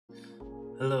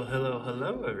Hello, hello,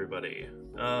 hello, everybody.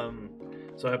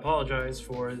 So I apologize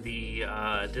for the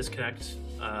disconnect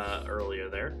earlier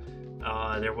there.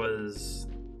 There was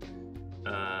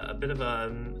a bit of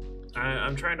a.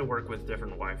 I'm trying to work with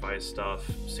different Wi-Fi stuff,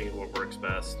 seeing what works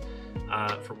best.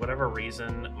 For whatever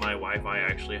reason, my Wi-Fi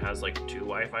actually has like two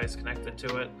Wi-Fis connected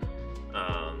to it.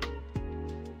 Um,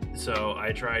 so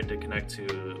I tried to connect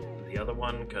to the other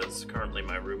one because currently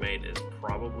my roommate is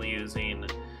probably using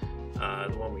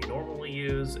the one we normally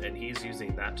use, and he's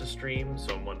using that to stream.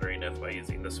 So I'm wondering if by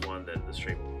using this one, then the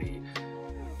stream will be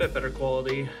a bit better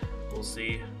quality. We'll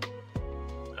see.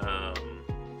 Um,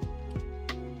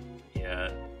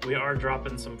 yeah, we are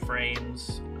dropping some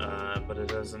frames, but it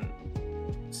doesn't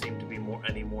seem to be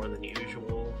any more than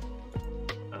usual.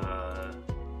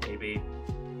 Maybe,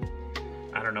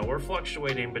 I don't know. We're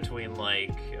fluctuating between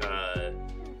like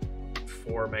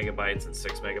 4 megabytes and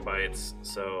 6 megabytes,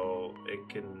 so it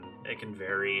can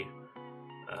vary,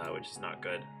 which is not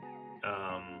good.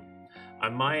 I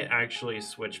might actually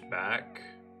switch back,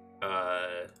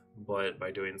 but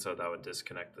by doing so, that would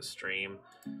disconnect the stream.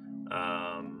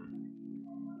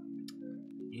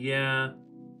 Yeah,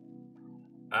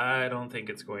 I don't think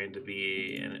it's going to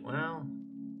be. Well,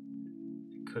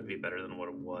 it could be better than what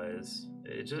it was.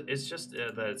 It's just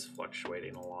that it's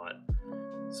fluctuating a lot,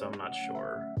 so I'm not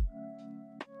sure.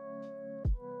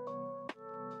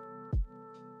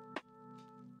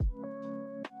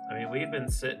 I mean, we've been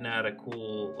sitting at a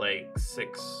cool, like,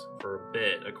 6 for a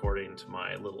bit, according to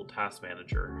my little task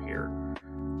manager here.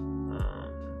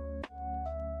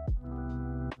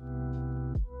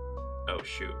 Oh,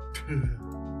 shoot.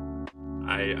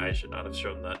 I should not have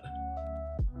shown that.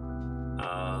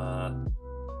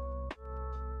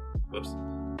 Whoops.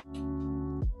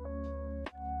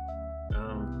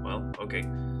 Well, okay.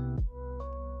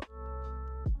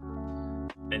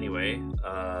 Anyway,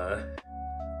 I'll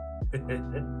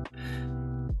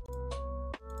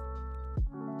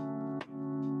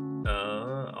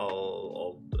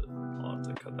have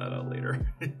to cut that out later.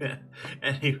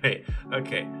 Anyway,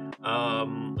 okay.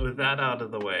 With that out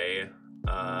of the way,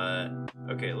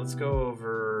 okay, let's go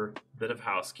over a bit of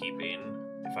housekeeping,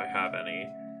 if I have any.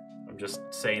 I'm just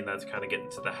saying that to kind of get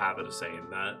into the habit of saying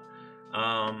that.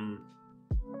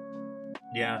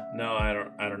 Yeah, no, I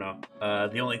don't know.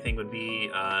 The only thing would be,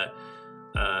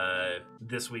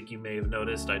 this week you may have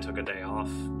noticed I took a day off,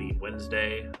 being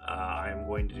Wednesday. I'm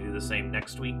going to do the same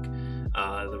next week.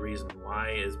 The reason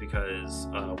why is because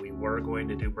we were going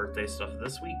to do birthday stuff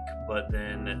this week, but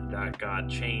then that got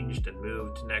changed and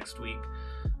moved to next week.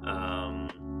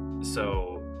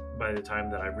 So by the time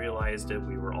that I realized it,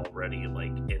 we were already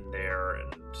like in there,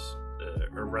 and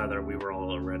or rather, we were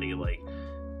all already like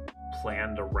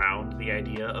planned around the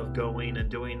idea of going and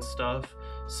doing stuff,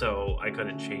 so I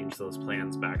couldn't change those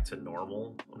plans back to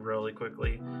normal really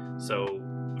quickly. So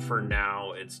for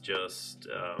now, it's just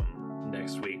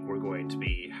next week we're going to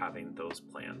be having those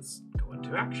plans go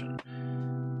into action.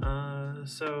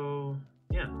 So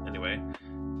yeah, anyway,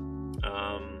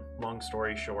 long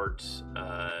story short,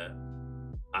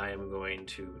 I am going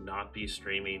to not be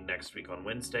streaming next week on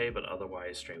Wednesday, but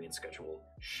otherwise streaming schedule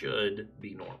should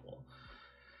be normal.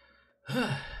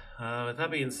 With that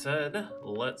being said,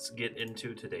 let's get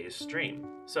into today's stream.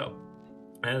 So,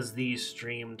 as the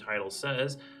stream title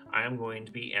says, I am going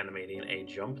to be animating a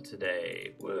jump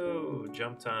today. Woo,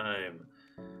 jump time.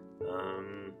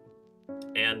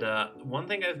 And one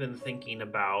thing I've been thinking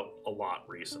about a lot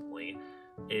recently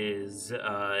is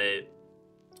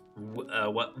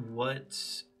what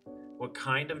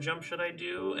kind of jump should I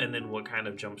do, and then what kind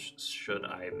of jump should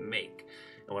I make.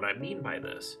 And what I mean by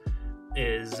this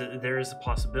is there is a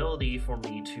possibility for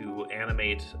me to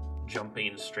animate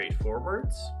jumping straight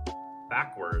forwards,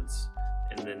 backwards,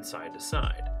 and then side to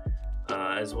side,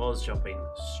 as well as jumping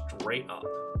straight up.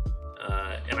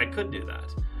 And I could do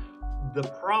that. The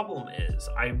problem is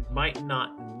I might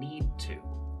not need to,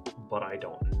 but I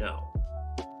don't know.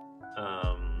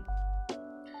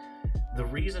 The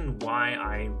reason why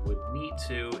I would need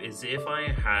to is if I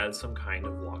had some kind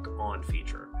of lock-on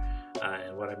feature.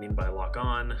 And what I mean by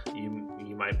lock-on,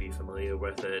 you might be familiar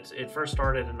with it. It first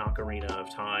started in Ocarina of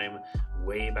Time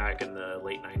way back in the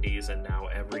late 90s, and now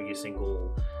every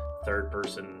single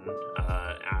third-person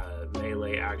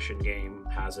melee action game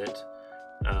has it.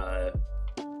 At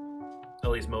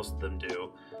least most of them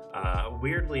do.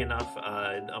 Weirdly enough,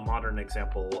 a modern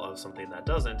example of something that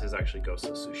doesn't is actually Ghost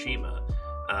of Tsushima.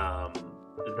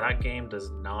 That game does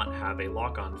not have a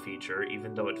lock-on feature,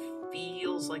 even though it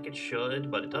feels like it should,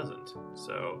 but it doesn't.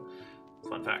 So,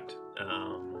 fun fact.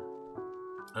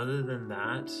 Other than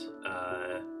that,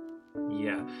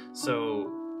 yeah. So,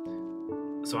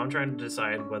 So I'm trying to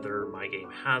decide whether my game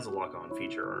has a lock-on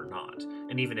feature or not.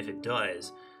 And even if it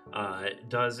does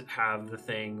it have the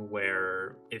thing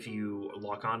where if you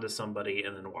lock onto somebody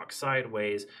and then walk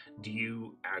sideways, do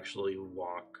you actually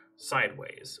walk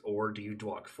sideways, or do you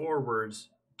walk forwards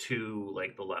to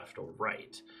like the left or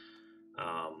right?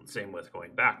 Same with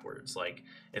going backwards. Like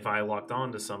if I locked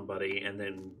onto somebody and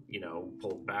then, you know,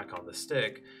 pulled back on the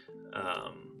stick,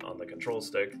 on the control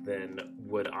stick, then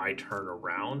would I turn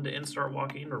around and start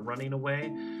walking or running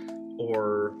away,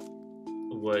 or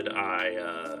would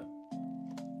I,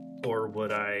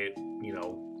 you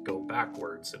know, go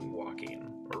backwards and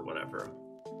walking or whatever?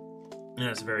 And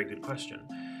that's a very good question.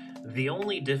 The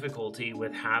only difficulty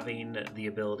with having the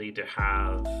ability to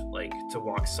have, like, to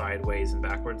walk sideways and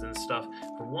backwards and stuff,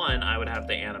 for one, I would have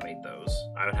to animate those.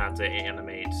 I would have to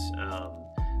animate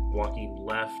walking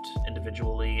left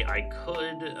individually. I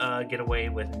could get away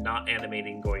with not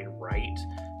animating going right,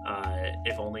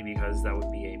 if only because that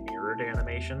would be a mirrored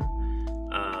animation,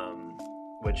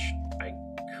 which I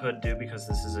could do because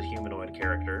this is a humanoid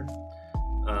character.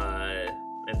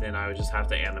 And then I would just have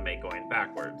to animate going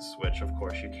backwards, which of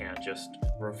course you can't just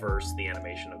reverse the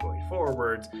animation of going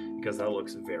forwards because that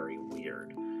looks very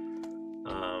weird.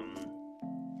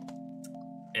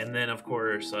 And then of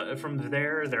course, from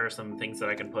there are some things that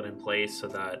I can put in place so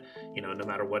that, you know, no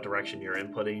matter what direction you're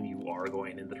inputting, you are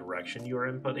going in the direction you're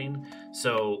inputting.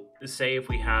 So say if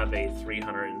we have a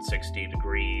 360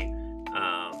 degree,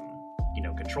 you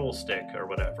know, control stick or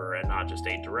whatever, and not just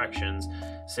 8 directions,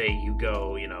 say you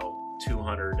go, you know,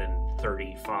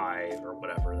 235 or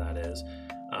whatever that is,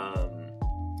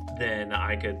 then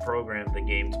I could program the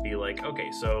game to be like, okay,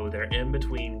 so they're in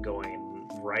between going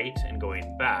right and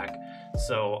going back,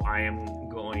 so I am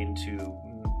going to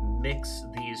mix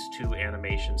these two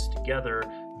animations together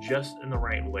just in the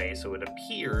right way so it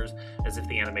appears as if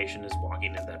the animation is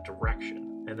walking in that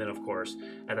direction. And then of course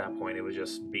at that point it would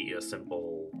just be a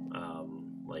simple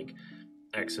like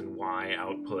X and Y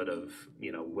output of,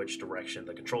 you know, which direction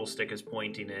the control stick is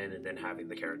pointing in, and then having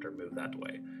the character move that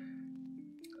way.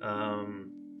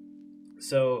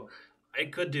 So I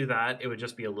could do that. It would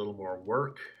just be a little more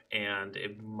work, and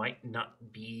it might not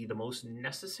be the most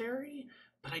necessary,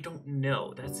 but I don't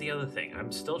know. That's the other thing.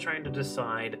 I'm still trying to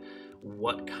decide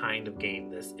what kind of game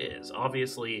this is.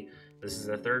 Obviously, this is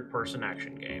a third-person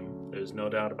action game. There's no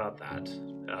doubt about that.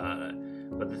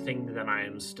 But the thing that I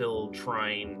am still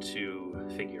trying to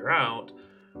figure out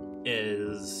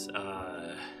is,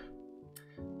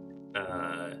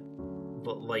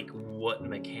 like, what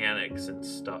mechanics and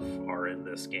stuff are in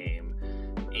this game,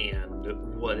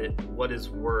 and what is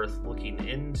worth looking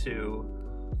into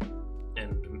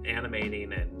and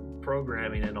animating and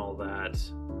programming and all that,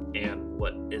 and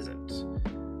what isn't.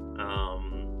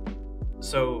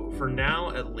 So for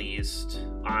now, at least,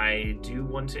 I do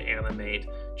want to animate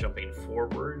jumping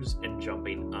forwards and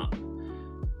jumping up.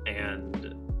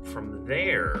 And from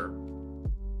there,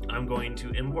 I'm going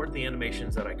to import the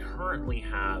animations that I currently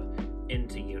have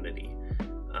into Unity.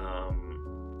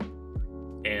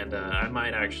 And I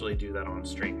might actually do that on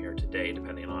stream here today,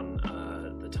 depending on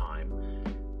the time.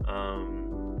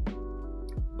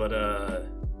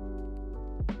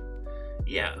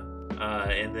 Yeah.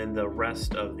 And then the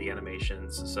rest of the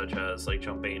animations, such as like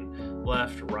jumping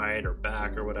left, right, or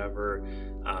back, or whatever,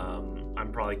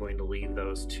 I'm probably going to leave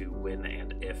those to when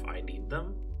and if I need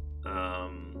them.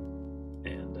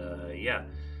 Yeah.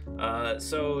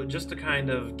 So just to kind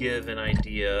of give an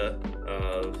idea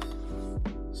of...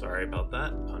 Sorry about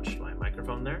that, punched my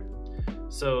microphone there.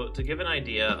 So to give an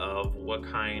idea of what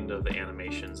kind of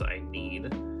animations I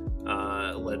need,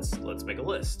 let's make a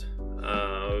list.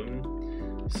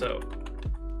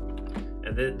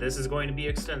 And this is going to be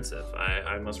extensive,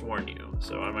 I must warn you,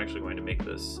 so I'm actually going to make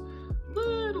this a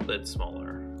little bit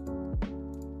smaller.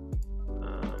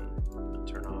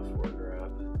 Turn off word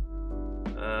wrap.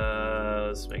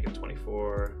 Let's make it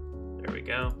 24. There we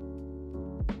go.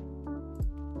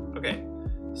 Okay,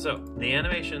 so the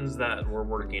animations that we're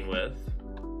working with,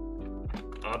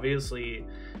 obviously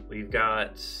we've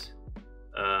got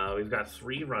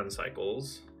 3 run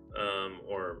cycles,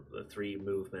 or 3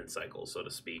 movement cycles, so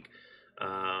to speak.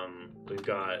 We've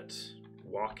got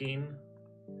walking,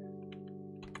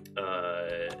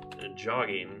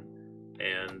 jogging,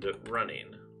 and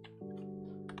running.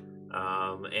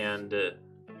 And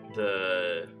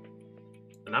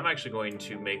I'm actually going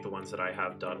to make the ones that I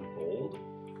have done bold.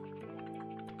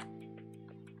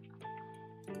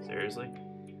 Seriously?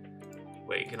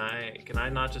 Wait, can I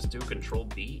not just do Control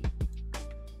B?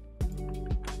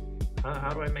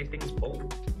 How do I make things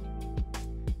bold?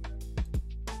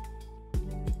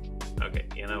 Okay,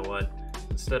 you know what?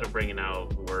 instead of bringing out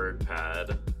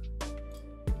WordPad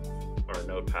or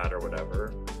Notepad or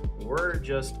whatever, we're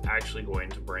just actually going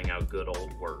to bring out good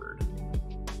old Word,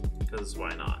 because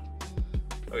why not?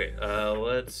 Okay,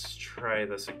 let's try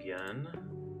this again.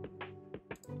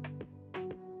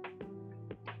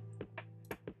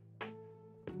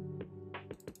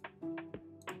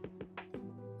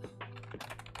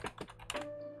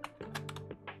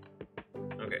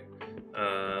 Okay,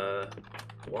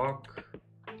 walk,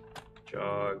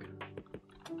 jog,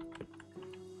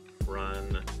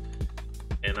 run,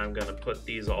 and I'm gonna put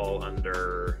these all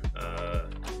under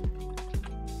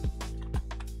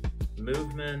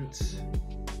movement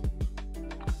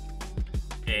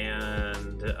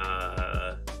and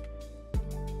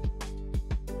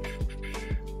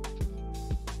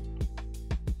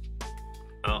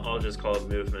I'll just call it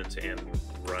movement and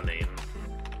running.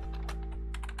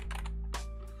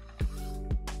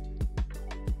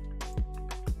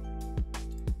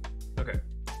 Okay.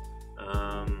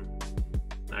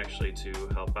 Actually, to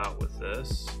help out with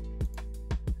this,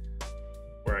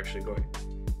 we're actually going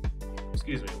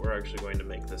to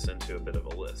make this into a bit of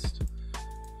a list.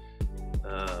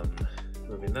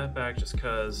 Moving that back just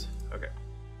because, okay.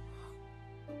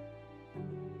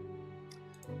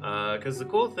 Because the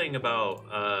cool thing about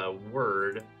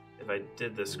Word, if I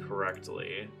did this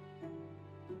correctly,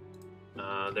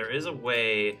 there is a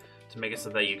way to make it so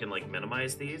that you can like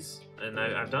minimize these, and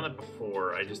I've done it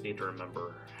before. I just need to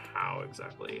remember how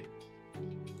exactly.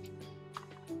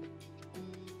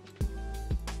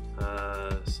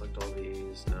 Select all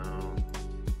these now.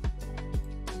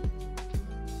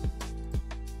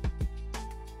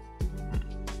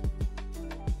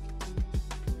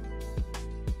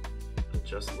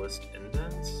 Just list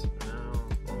indents? No,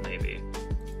 well maybe.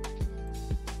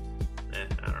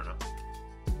 I don't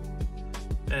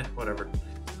know. Whatever.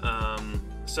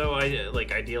 So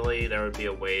ideally there would be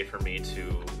a way for me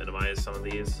to minimize some of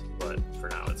these, but for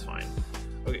now it's fine.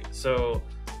 Okay, so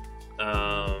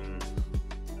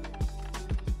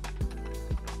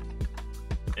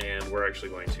and we're actually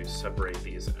going to separate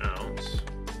these out.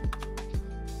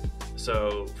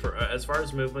 So for as far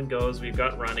as movement goes, we've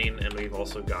got running and we've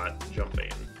also got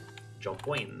jumping.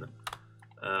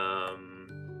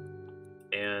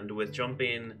 And with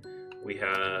jumping, we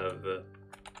have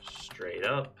straight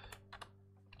up,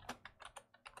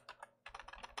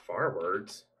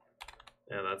 forwards,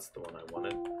 and that's the one I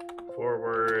wanted.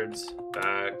 Forwards,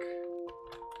 back,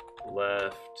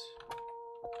 left,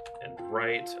 and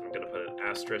right. I'm going to put an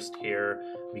asterisk here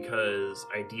because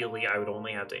ideally I would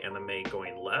only have to animate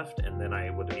going left, and then I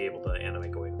would be able to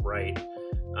animate going right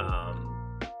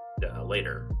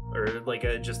later, or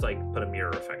just put a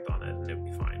mirror effect on it and it would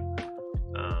be fine.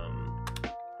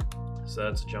 So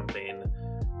that's jumping.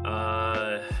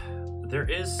 There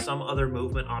is some other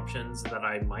movement options that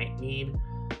I might need,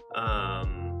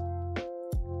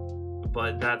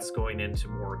 but that's going into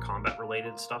more combat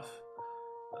related stuff.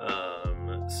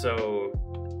 So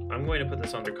I'm going to put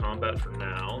this under combat for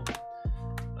now,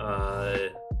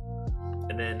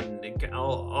 and then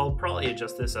I'll probably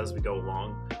adjust this as we go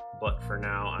along, but for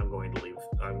now I'm going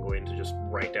to just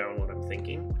write down what I'm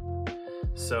thinking.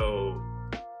 So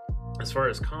as far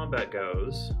as combat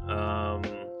goes,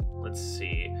 let's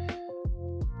see,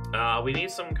 we need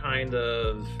some kind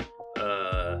of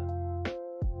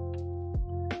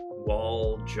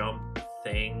wall jump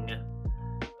thing.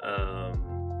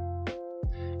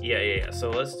 Yeah. So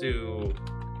let's do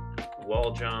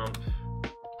wall jump,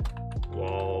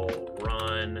 wall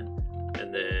run,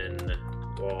 and then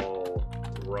wall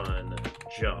run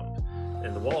jump.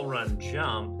 And the wall run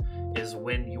jump is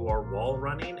when you are wall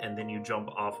running and then you jump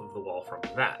off of the wall from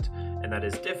that. And that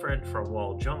is different from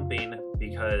wall jumping,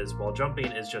 because wall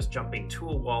jumping is just jumping to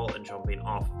a wall and jumping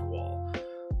off of the wall.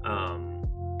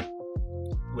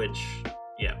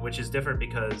 Which is different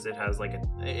because it has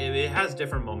it has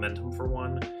different momentum for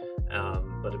one,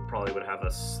 but it probably would have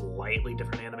a slightly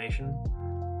different animation.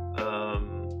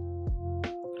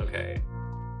 Okay.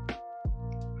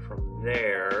 From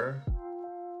there,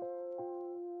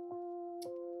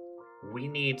 we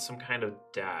need some kind of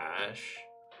dash.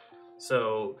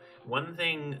 So one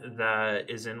thing that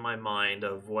is in my mind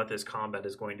of what this combat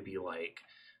is going to be like,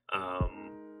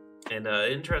 and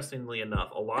interestingly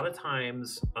enough, a lot of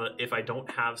times, if I don't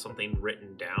have something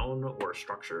written down or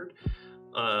structured,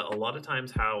 a lot of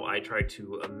times how I try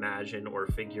to imagine or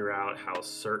figure out how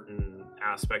certain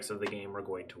aspects of the game are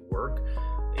going to work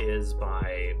is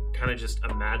by kind of just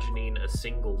imagining a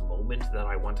single moment that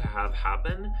I want to have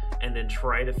happen, and then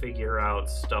try to figure out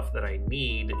stuff that I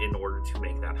need in order to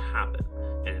make that happen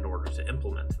and in order to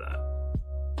implement that.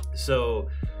 So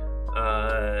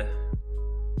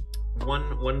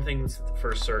one thing's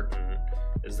for certain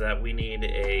is that we need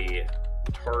a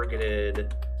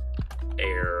targeted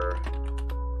air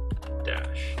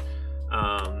dash.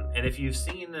 And if you've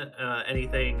seen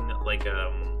anything like,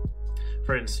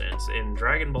 for instance, in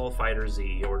Dragon Ball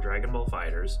FighterZ or Dragon Ball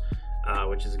FighterZ,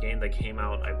 which is a game that came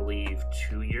out, I believe,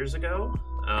 2 years ago,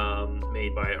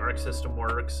 made by Arc System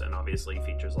Works, and obviously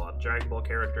features a lot of Dragon Ball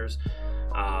characters.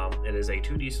 It is a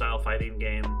 2D style fighting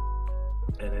game,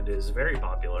 and it is very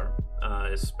popular,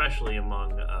 especially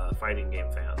among fighting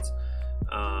game fans.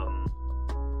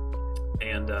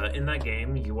 In that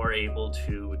game, you are able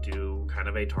to do kind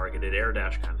of a targeted air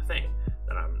dash kind of thing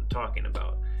that I'm talking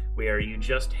about, where you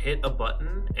just hit a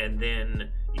button and then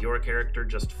your character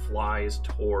just flies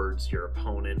towards your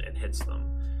opponent and hits them,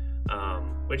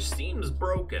 which seems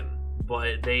broken,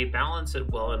 but they balance it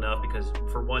well enough because,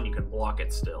 for one, you can block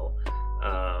it still,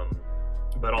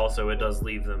 but also it does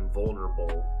leave them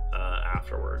vulnerable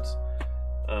afterwards,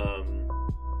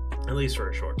 at least for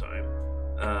a short time.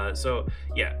 So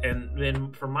yeah,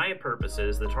 and for my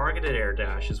purposes, the targeted air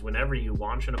dash is whenever you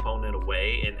launch an opponent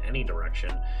away in any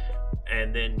direction,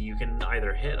 and then you can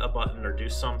either hit a button or do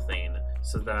something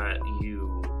so that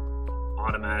you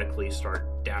automatically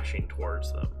start dashing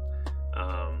towards them.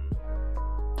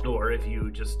 Or if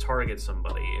you just target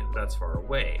somebody that's far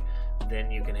away, then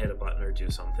you can hit a button or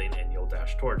do something and you'll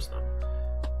dash towards them.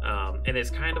 And it's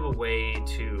kind of a way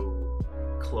to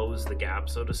close the gap,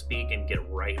 so to speak, and get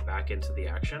right back into the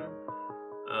action.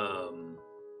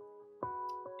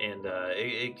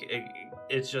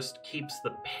 It just keeps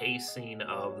the pacing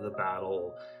of the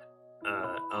battle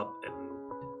up and,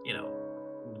 you know,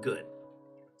 good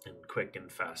and quick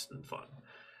and fast and fun.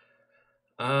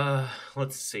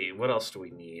 Let's see, what else do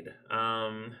we need?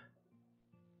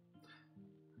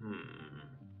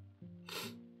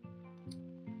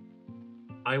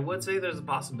 I would say there's a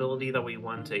possibility that we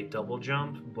want a double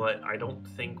jump, but I don't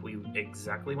think we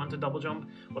exactly want a double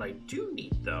jump. What I do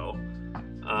need, though,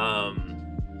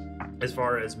 as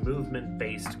far as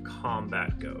movement-based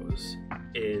combat goes,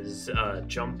 is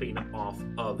jumping off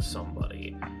of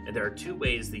somebody. And there are two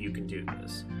ways that you can do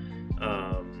this.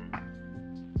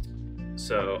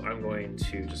 So I'm going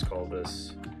to just call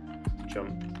this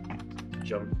jumping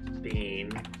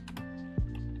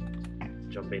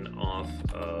off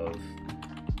of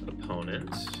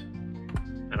opponent,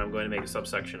 and I'm going to make a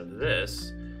subsection of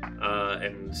this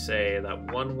and say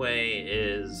that one way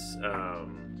is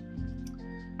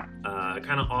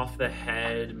kind of off the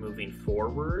head, moving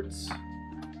forwards.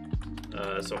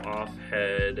 So off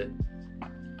head,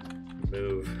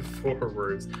 move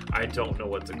forwards. I don't know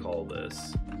what to call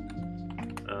this.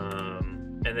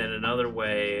 And then another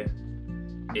way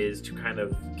is to kind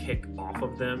of kick off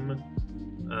of them.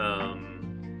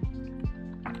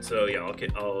 So yeah,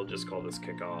 I'll just call this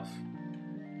kickoff.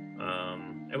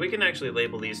 And we can actually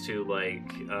label these two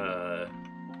like,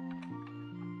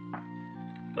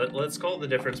 let's call the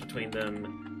difference between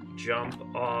them jump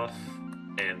off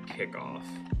and kick off.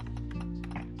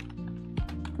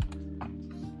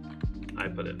 I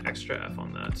put an extra F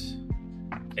on that.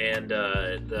 And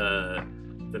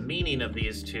the meaning of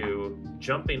these two,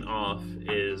 jumping off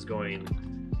is going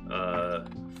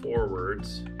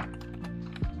forwards,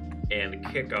 and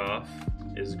kickoff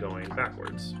is going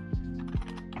backwards.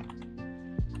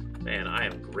 Man, I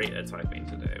am great at typing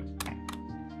today.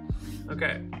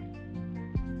 Okay.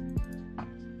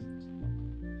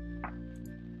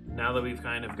 Now that we've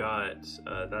kind of got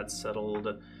that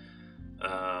settled,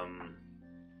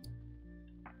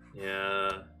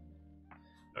 yeah.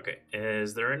 Okay,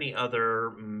 is there any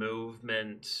other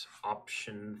movement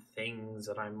option things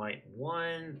that I might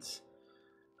want?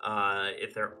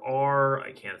 If there are,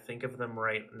 I can't think of them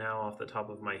right now off the top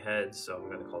of my head, so I'm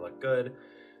going to call that good.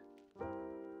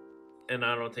 And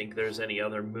I don't think there's any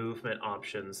other movement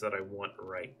options that I want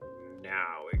right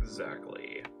now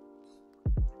exactly.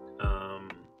 Yeah,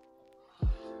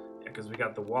 because we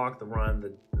got the walk, the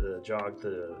run, the jog,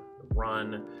 the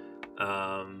run.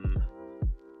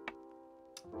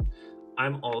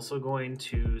 I'm also going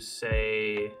to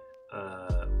say,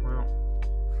 well,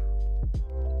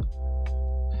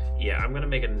 yeah, I'm going to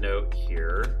make a note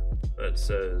here that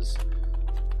says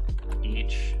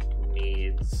each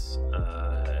needs,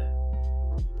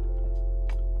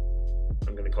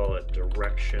 I'm going to call it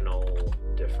directional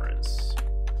difference.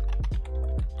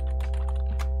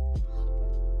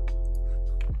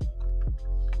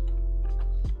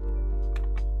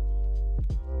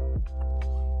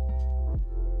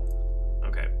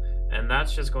 Okay, and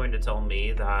that's just going to tell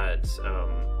me that,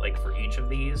 like for each of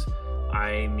these,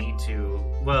 I need to,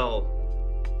 well,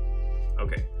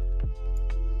 okay.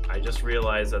 I just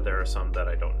realized that there are some that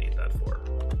I don't need that for.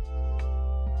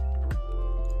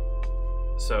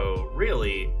 So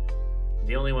really,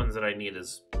 the only ones that I need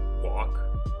is walk.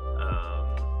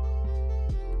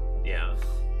 Yeah.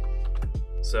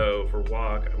 So for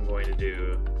walk, I'm going to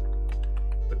do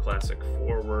the classic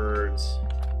forwards,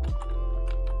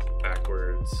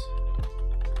 backwards,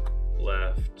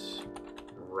 left,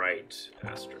 right,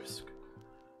 asterisk.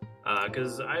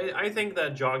 Because I think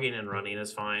that jogging and running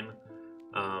is fine.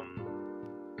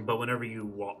 But whenever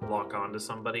you lock onto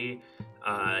somebody,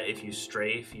 if you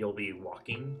strafe, you'll be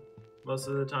walking most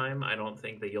of the time. I don't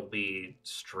think that you'll be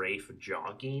strafe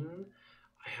jogging.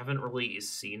 I haven't really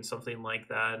seen something like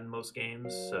that in most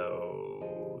games,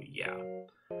 so yeah.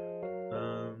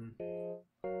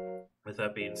 With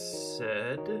that being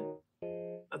said,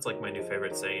 that's like my new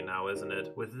favorite saying now, isn't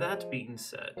it? With that being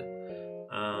said,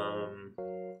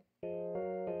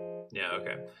 yeah,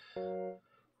 okay.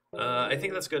 I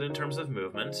think that's good in terms of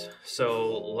movement.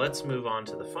 So let's move on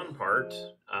to the fun part,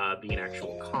 being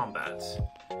actual combat.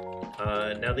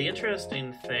 Now, the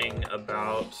interesting thing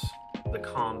about the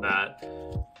combat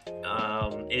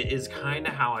is kind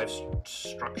of how I've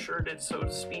structured it, so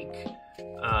to speak.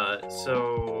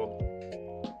 So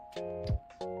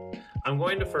I'm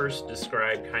going to first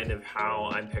describe kind of how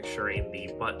I'm picturing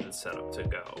the button setup to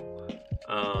go.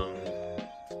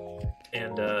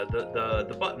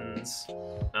 The buttons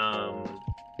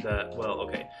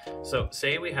so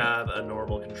say we have a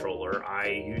normal controller. I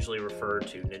usually refer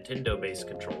to Nintendo-based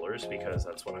controllers because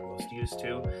that's what I'm most used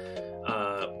to,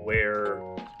 where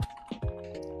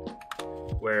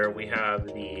we have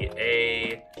the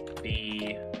A,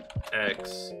 B,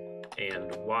 X,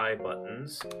 and Y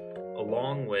buttons,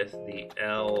 along with the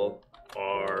L,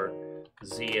 R,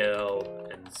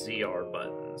 ZL, and ZR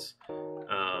buttons.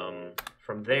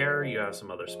 From there, you have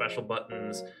some other special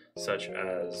buttons, such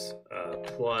as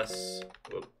plus,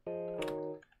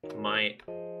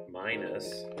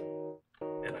 minus,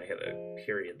 and I hit a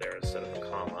period there instead of a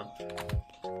comma,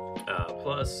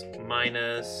 plus,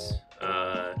 minus,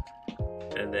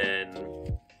 and then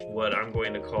what I'm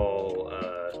going to call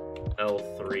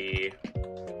L3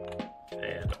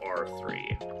 and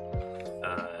R3.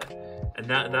 And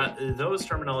those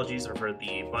terminologies are for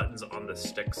the buttons on the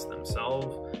sticks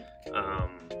themselves.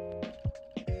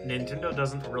 Nintendo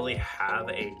doesn't really have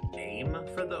a name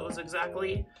for those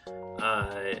exactly.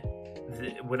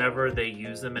 Whenever they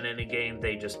use them in any game,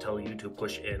 they just tell you to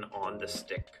push in on the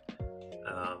stick.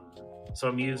 So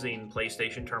I'm using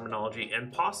PlayStation terminology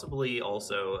and possibly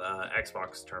also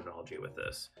Xbox terminology with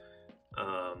this.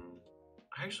 I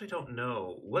actually don't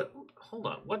know. Hold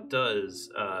on. What does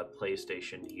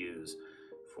PlayStation use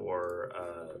for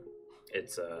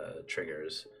its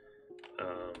triggers?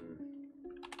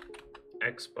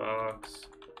 Xbox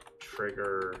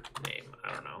trigger name.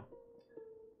 I don't know.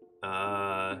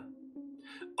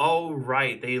 Oh,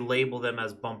 right. They label them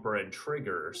as bumper and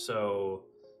trigger. So,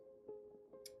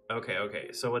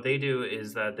 okay. So what they do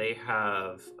is that they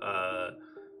have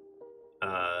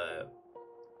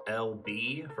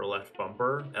LB for left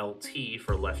bumper, LT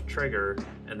for left trigger,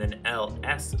 and then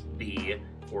LSB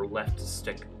for left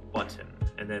stick button.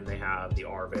 And then they have the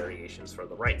R variations for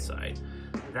the right side.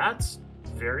 That's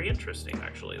very interesting,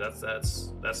 actually.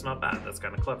 That's not bad. That's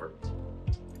kind of clever.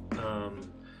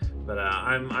 But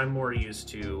I'm more used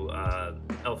to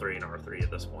L3 and R3 at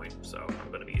this point, so I'm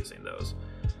going to be using those.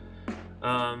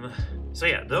 So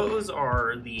yeah, those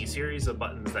are the series of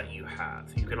buttons that you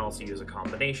have. You can also use a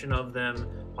combination of them,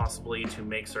 possibly to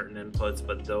make certain inputs,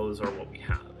 but those are what we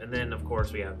have. And then, of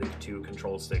course, we have the two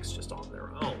control sticks just on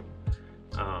their own,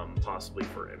 possibly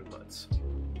for inputs.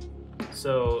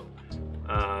 So,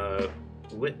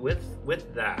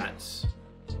 with that,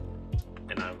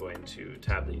 and I'm going to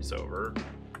tab these over,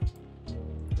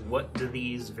 what do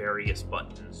these various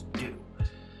buttons do?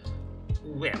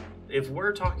 Well, if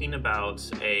we're talking about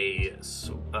a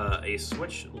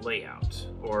Switch layout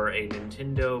or a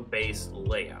Nintendo-based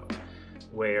layout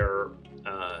where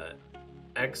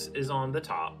X is on the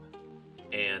top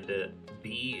and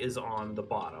B is on the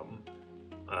bottom,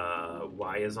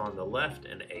 Y is on the left,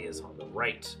 and A is on the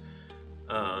right.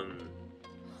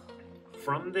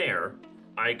 From there,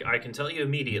 I can tell you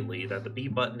immediately that the B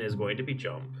button is going to be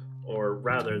jump, or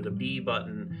rather the B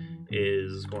button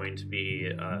is going to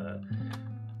be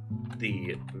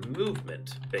the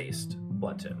movement-based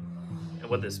button. And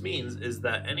what this means is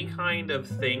that any kind of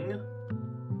thing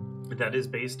that is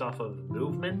based off of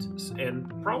movement,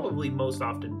 and probably most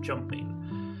often jumping,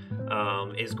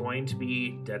 is going to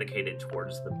be dedicated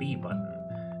towards the B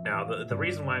button. Now, the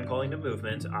reason why I'm calling it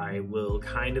movement, I will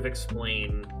kind of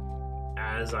explain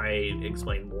as I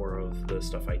explain more of the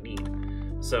stuff I need.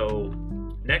 So,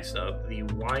 next up, the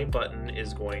Y button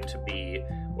is going to be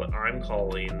what I'm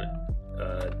calling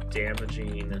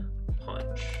damaging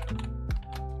punch.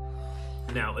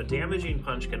 Now, a damaging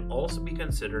punch can also be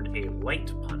considered a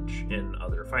light punch in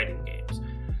other fighting games.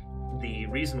 The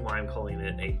reason why I'm calling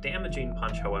it a damaging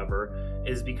punch, however,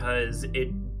 is because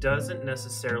it doesn't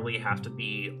necessarily have to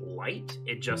be light,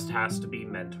 it just has to be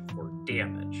meant for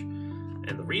damage.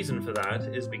 And the reason for that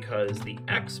is because the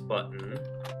X button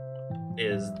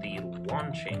is the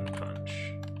launching punch.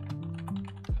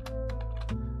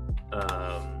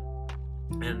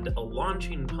 And a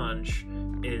launching punch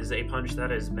is a punch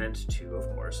that is meant to, of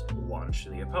course, launch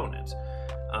the opponent.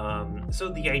 So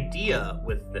the idea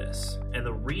with this, and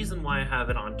the reason why I have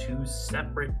it on two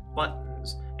separate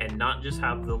buttons and not just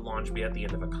have the launch be at the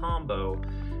end of a combo,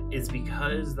 is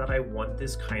because that I want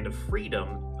this kind of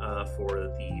freedom for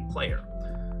the player.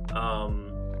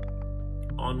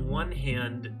 On one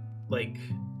hand, like,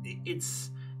 it's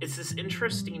this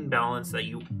interesting balance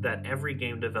that every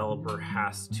game developer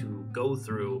has to go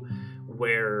through,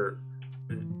 where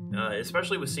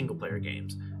especially with single player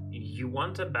games, you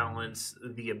want to balance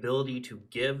the ability to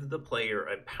give the player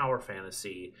a power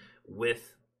fantasy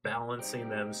with balancing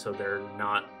them so they're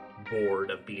not bored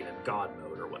of being in God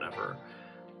mode or whatever.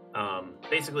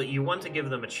 Basically, you want to give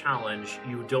them a challenge.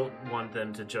 You don't want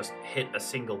them to just hit a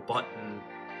single button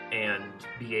and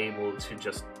be able to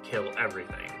just kill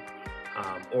everything,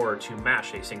 or to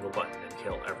mash a single button and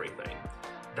kill everything.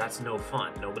 That's no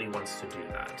fun. Nobody wants to do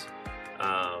that.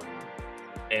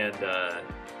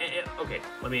 Okay,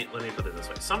 let me put it this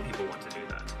way. Some people want to do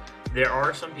that. There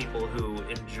are some people who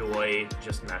enjoy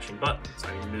just mashing buttons.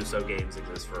 I mean, Muso games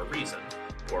exist for a reason,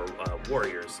 or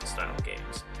Warriors style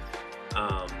games.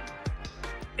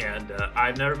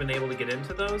 I've never been able to get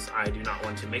into those. I do not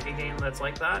want to make a game that's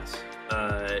like that,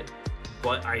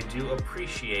 but I do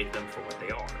appreciate them for what they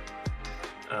are.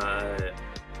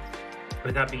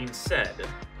 With that being said,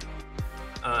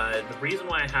 the reason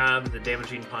why I have the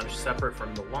damaging punch separate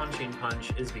from the launching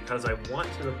punch is because I want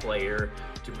the player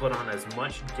to put on as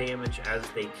much damage as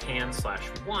they can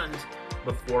 / want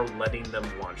before letting them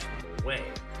launch them away.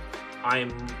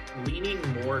 I'm leaning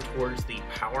more towards the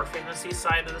power fantasy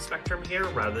side of the spectrum here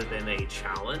rather than a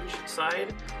challenge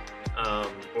side,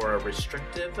 or a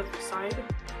restrictive side.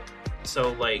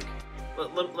 So, like,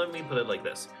 let me put it like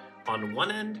this. On one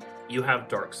end, you have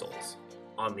Dark Souls.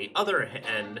 On the other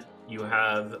end, you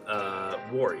have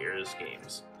Warriors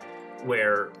games,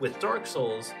 where with Dark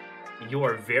Souls, you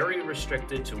are very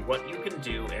restricted to what you can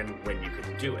do and when you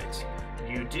can do it.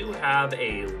 You do have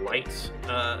a light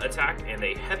attack and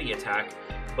a heavy attack,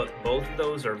 but both of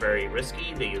those are very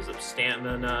risky. They use up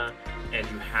stamina, and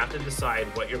you have to decide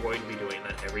what you're going to be doing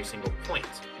at every single point,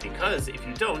 because if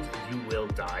you don't, you will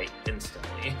die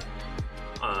instantly.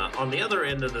 On the other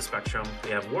end of the spectrum,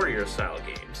 we have Warrior-style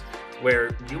games,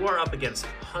 where you are up against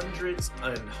hundreds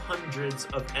and hundreds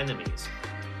of enemies,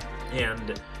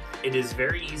 and it is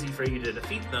very easy for you to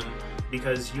defeat them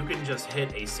because you can just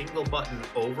hit a single button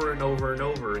over and over and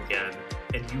over again,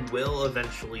 and you will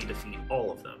eventually defeat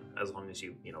all of them, as long as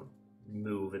you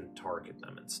move and target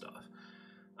them and stuff.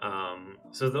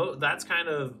 So that's kind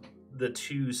of the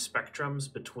two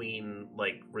spectrums between,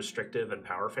 like, restrictive and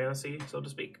power fantasy, so to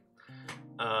speak.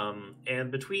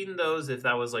 And between those, if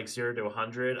that was like 0 to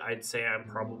 100, I'd say I'm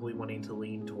probably wanting to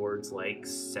lean towards like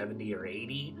 70 or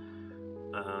 80,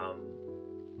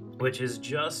 which is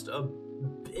just a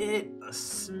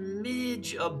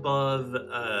smidge above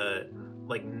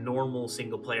like normal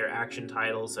single player action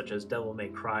titles such as Devil May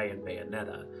Cry and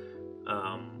Bayonetta,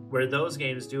 where those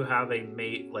games do have a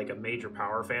major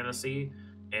power fantasy,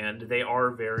 and they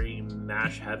are very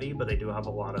mash heavy, but they do have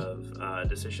a lot of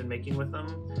decision making with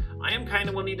them. I am kind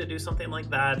of wanting to do something like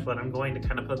that, but I'm going to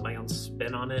kind of put my own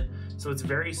spin on it. So it's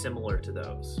very similar to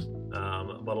those,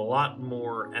 but a lot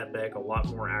more epic, a lot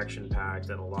more action packed,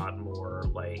 and a lot more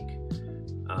like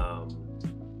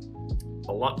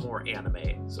a lot more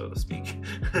anime, so to speak.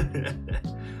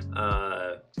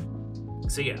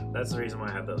 So yeah, that's the reason why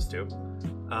I have those two.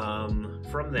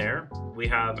 From there, we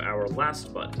have our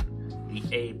last button, the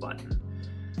A button.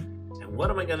 And what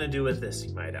am I going to do with this,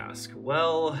 you might ask?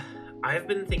 Well, I've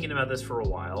been thinking about this for a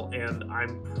while, and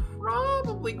I'm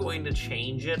probably going to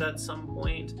change it at some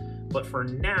point. But for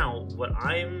now, what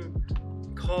I'm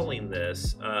calling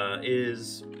this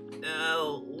is,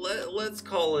 let's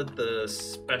call it the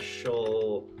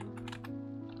special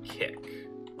kick,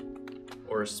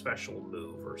 or a special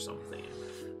move or something.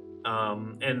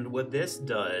 And what this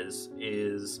does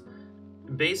is,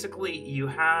 basically, you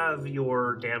have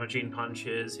your damaging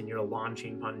punches and your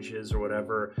launching punches or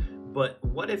whatever, but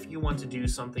what if you want to do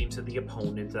something to the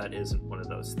opponent that isn't one of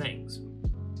those things?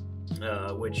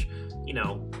 Which,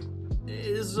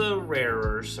 is a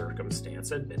rarer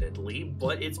circumstance, admittedly,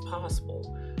 but it's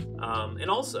possible. And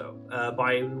also,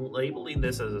 by labeling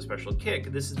this as a special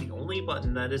kick, this is the only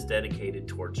button that is dedicated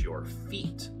towards your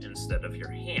feet instead of your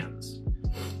hands.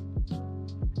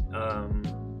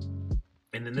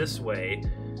 And in this way,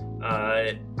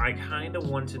 I kind of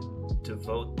want to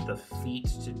devote the feet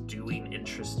to doing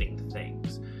interesting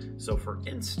things. So for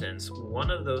instance, one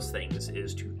of those things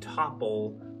is to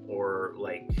topple or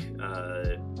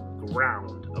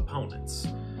ground opponents,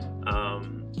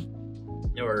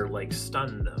 or like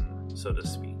stun them, so to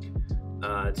speak,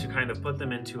 to kind of put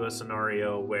them into a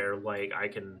scenario where like I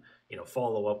can,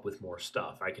 follow up with more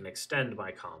stuff. I can extend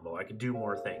my combo. I can do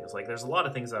more things. Like there's a lot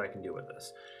of things that I can do with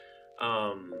this.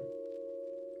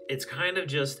 It's kind of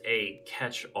just a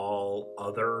catch-all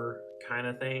other kind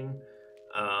of thing,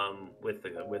 with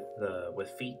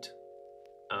feet.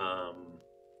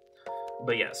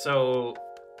 But yeah, so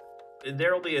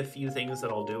there will be a few things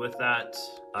that I'll do with that,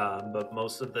 but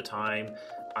most of the time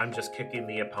I'm just kicking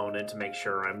the opponent to make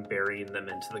sure I'm burying them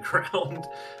into the ground.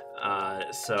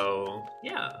 So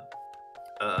yeah.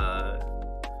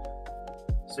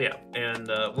 And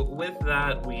with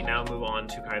that, we now move on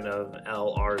to kind of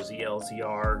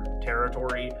LRZLZR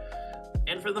territory.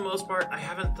 And for the most part, I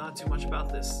haven't thought too much about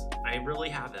this. I really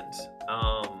haven't.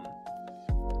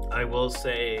 I will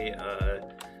say,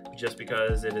 just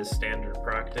because it is standard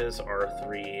practice,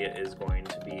 R3 is going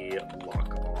to be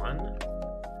lock on.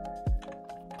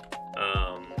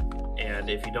 And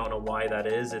if you don't know why that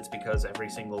is, it's because every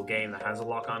single game that has a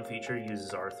lock-on feature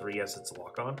uses R3 as its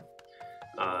lock-on.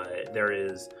 There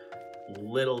is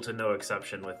little to no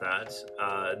exception with that.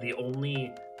 The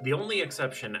only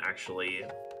exception actually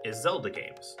is Zelda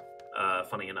games.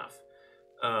 Funny enough,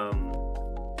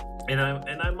 and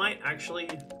I might actually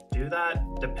do that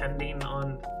depending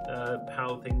on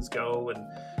how things go and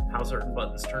how certain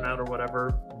buttons turn out or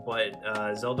whatever. But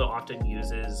Zelda often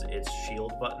uses its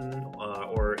shield button,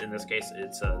 or in this case,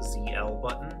 it's a ZL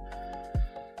button,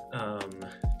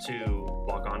 to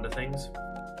lock onto things.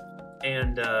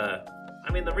 And I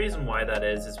mean, the reason why that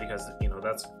is because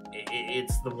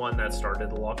it's the one that started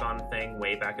the lock-on thing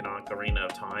way back in Ocarina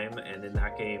of Time, and in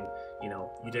that game, you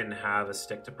didn't have a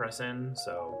stick to press in,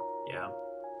 so yeah,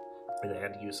 they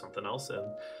had to use something else, and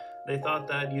they thought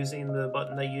that using the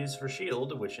button they used for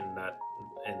shield, which in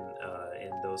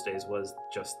those days was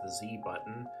just the Z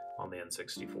button on the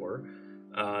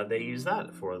N64, they used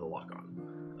that for the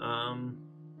lock-on.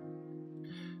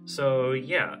 So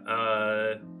yeah,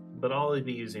 but I'll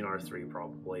be using R3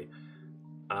 probably.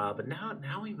 But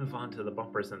now we move on to the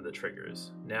bumpers and the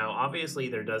triggers. Now, obviously,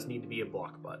 there does need to be a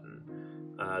block button.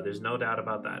 There's no doubt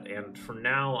about that. And for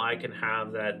now, I can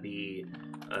have that be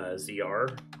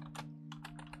ZR.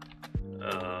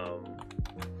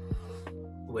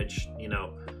 Which,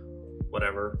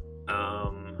 whatever.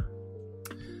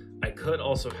 I could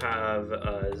also have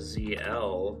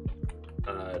ZL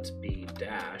to be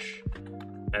dash,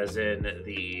 as in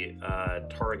the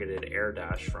targeted air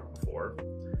dash from before.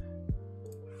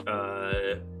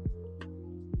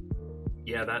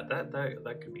 Yeah,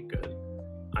 that could be good.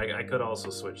 I could also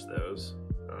switch those,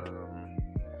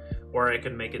 or I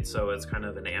could make it so it's kind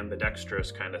of an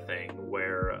ambidextrous kind of thing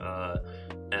where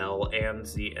L and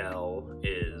ZL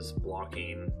is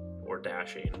blocking or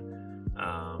dashing,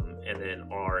 and then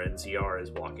R and ZR is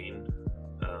blocking.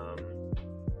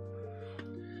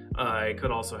 I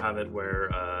could also have it where,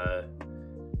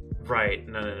 right,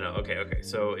 no, okay,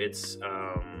 so it's,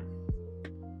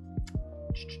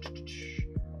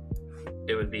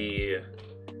 it would be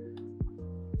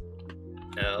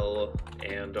L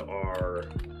and R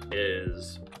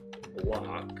is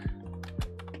block,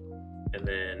 and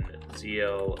then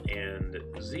ZL and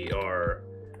ZR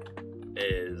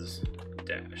is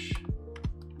dash.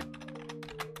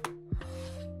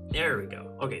 There we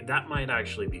go. Okay, that might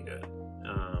actually be good.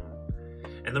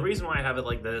 And the reason why I have it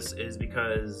like this is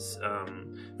because,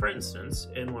 for instance,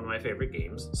 in one of my favorite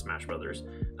games, Smash Brothers,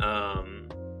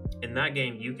 in that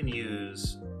game you can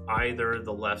use either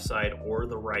the left side or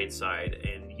the right side,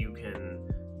 and you can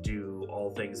do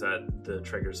all things that the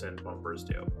triggers and bumpers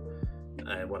do.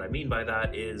 And what I mean by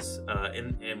that is,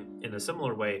 in a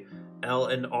similar way, L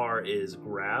and R is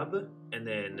grab, and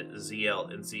then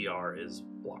ZL and ZR is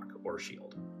block or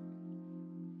shield.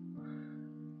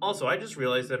 Also, I just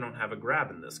realized I don't have a grab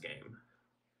in this game.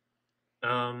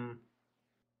 I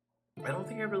don't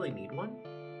think I really need one.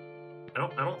 I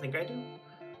don't think I do.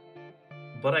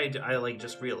 But I like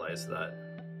just realized that,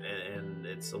 and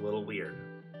it's a little weird.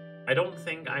 I don't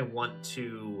think I want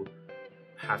to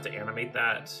have to animate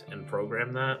that and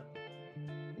program that.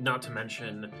 Not to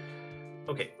mention,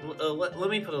 okay, let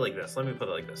me put it like this.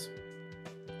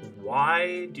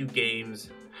 why do games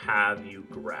have you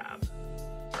grab,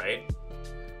 right?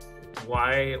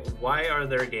 Why are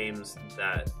there games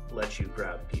that let you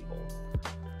grab people?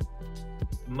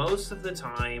 Most of the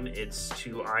time, it's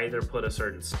to either put a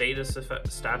certain status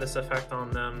effect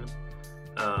on them,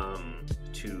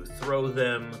 to throw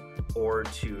them, or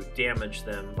to damage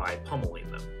them by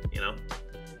pummeling them, you know?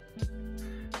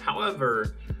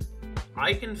 However,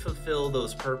 I can fulfill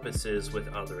those purposes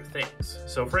with other things.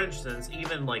 So for instance,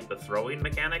 even like the throwing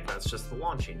mechanic, that's just the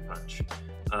launching punch.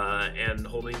 And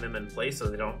holding them in place so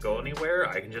they don't go anywhere,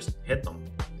 I can just hit them.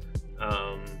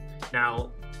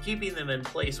 Now, keeping them in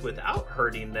place without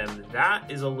hurting them,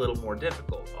 that is a little more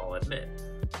difficult, I'll admit.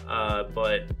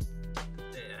 But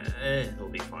it'll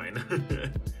be fine.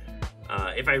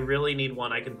 If I really need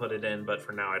one, I can put it in, but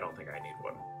for now, I don't think I need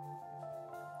one.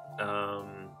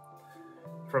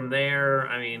 From there,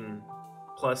 I mean,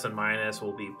 plus and minus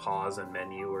will be pause and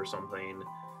menu or something.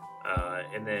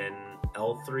 And then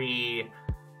L3,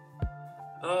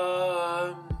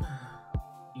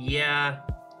 yeah,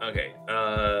 okay.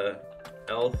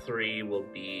 L3 will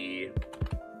be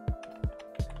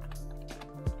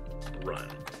run.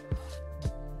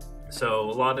 So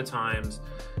a lot of times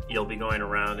you'll be going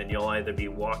around and you'll either be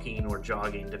walking or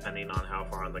jogging depending on how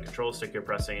far on the control stick you're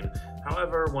pressing.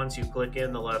 However, once you click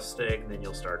in the left stick, then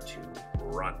you'll start to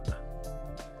run,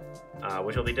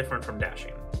 which will be different from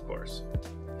dashing, of course.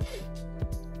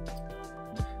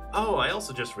 Oh, I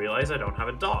also just realized I don't have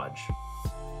a dodge.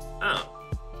 Oh.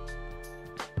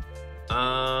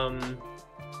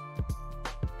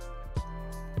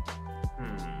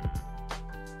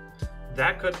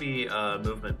 That could be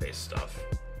movement-based stuff.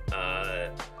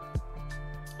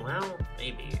 Well,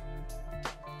 maybe.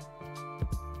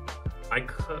 I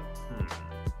could...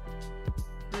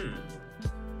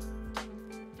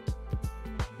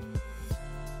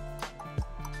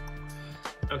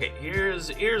 Okay,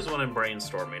 here's what I'm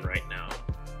brainstorming right now.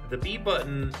 The B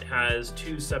button has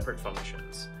two separate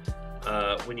functions.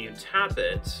 When you tap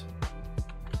it,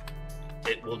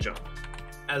 it will jump,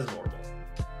 as normal.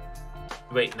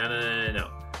 Wait, no.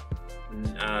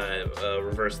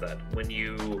 Reverse that. When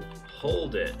you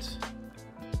hold it,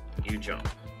 you jump.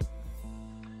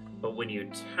 But when you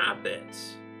tap it,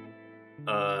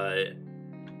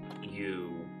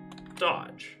 you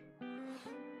dodge.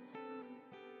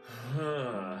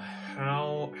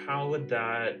 How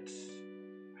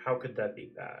could that be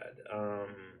bad?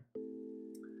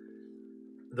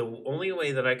 The only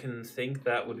way that I can think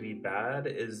that would be bad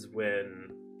is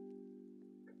when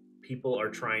people are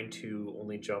trying to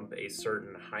only jump a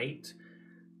certain height,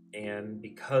 and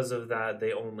because of that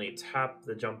they only tap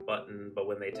the jump button, but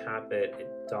when they tap it, it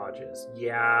dodges.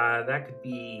 Yeah, that could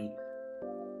be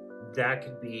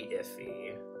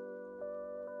iffy.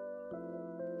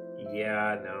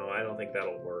 Yeah, no, I don't think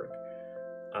that'll work.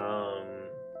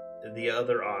 The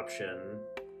other option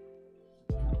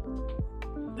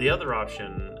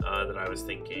that I was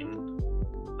thinking,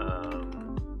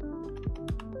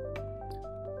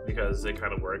 because it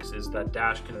kind of works, is that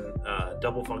dash can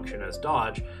double function as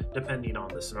dodge depending on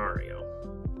the scenario.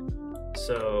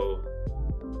 So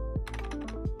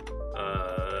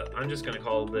I'm just going to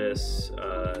call this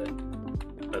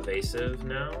evasive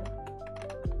now.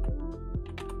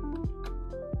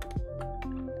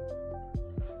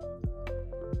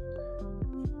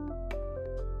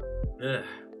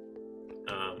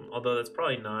 Although that's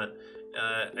probably not,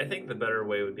 I think the better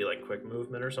way would be like quick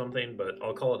movement or something, but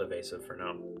I'll call it evasive for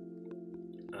now.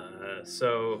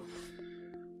 So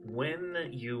when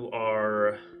you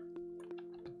are,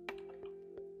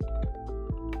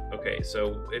 okay,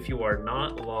 so if you are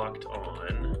not locked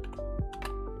on,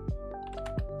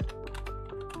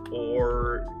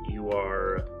 or you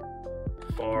are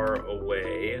far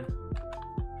away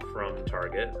from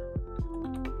target,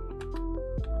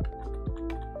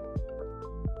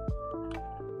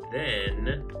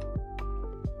 then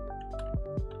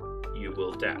you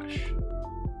will dash.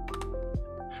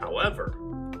 However,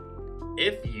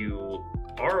 if you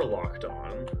are locked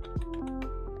on,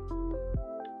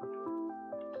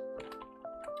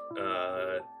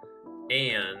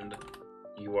 and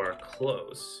you are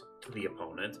close to the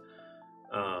opponent,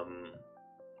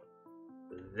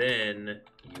 then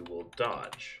you will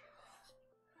dodge.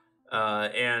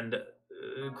 And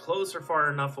close or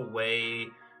far enough away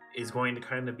is going to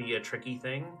kind of be a tricky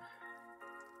thing.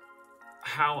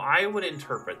 How I would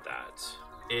interpret that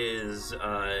is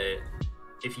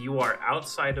if you are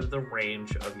outside of the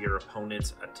range of your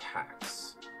opponent's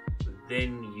attacks,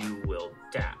 then you will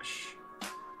dash.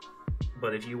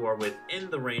 But if you are within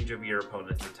the range of your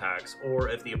opponent's attacks, or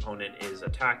if the opponent is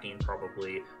attacking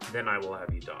probably, then I will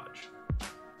have you dodge.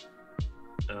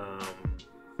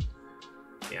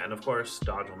 Yeah, and of course,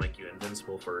 dodge will make you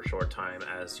invincible for a short time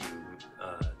as you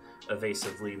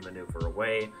evasively maneuver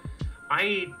away.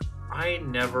 I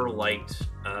never liked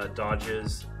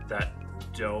dodges that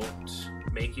don't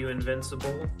make you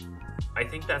invincible. I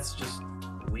think that's just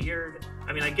weird.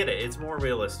 I mean, I get it. It's more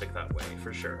realistic that way,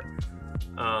 for sure.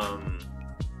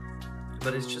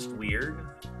 But it's just weird.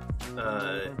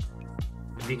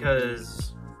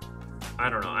 Because I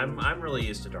don't know, I'm really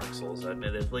used to Dark Souls,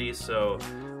 admittedly, so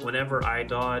whenever I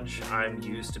dodge, I'm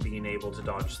used to being able to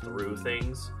dodge through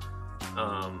things.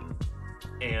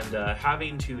 And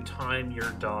having to time your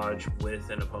dodge with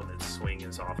an opponent's swing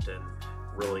is often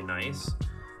really nice.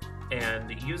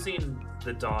 And using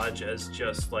the dodge as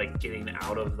just like getting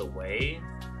out of the way,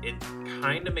 it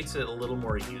kind of makes it a little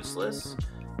more useless,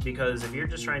 because if you're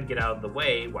just trying to get out of the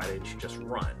way, why didn't you just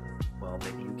run? Well,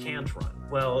 maybe you can't run.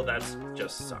 Well, that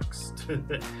just sucks.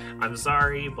 I'm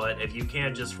sorry, but if you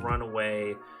can't just run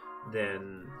away,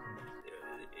 then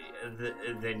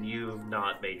you've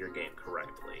not made your game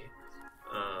correctly,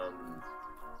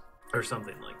 or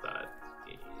something like that.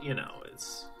 You know,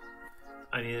 it's.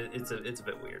 I mean, it's a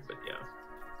bit weird, but yeah.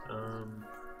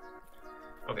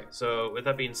 Okay, so with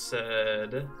that being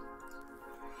said,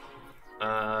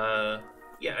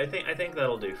 yeah, I think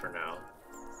that'll do for now.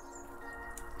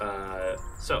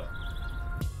 So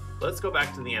let's go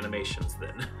back to the animations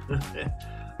then.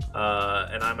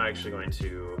 And I'm actually going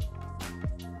to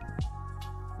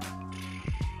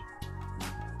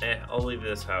I'll leave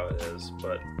this how it is,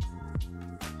 but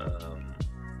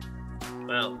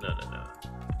well, no.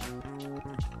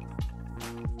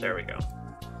 There we go.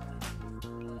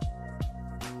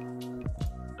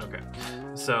 Okay,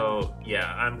 so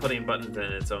yeah, I'm putting buttons in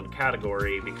its own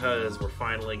category because we're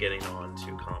finally getting on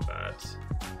to combat.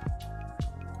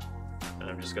 And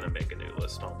I'm just gonna make a new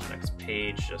list on the next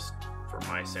page just for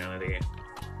my sanity.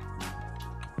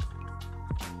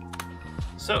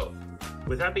 So,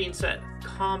 with that being said,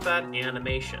 combat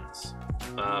animations.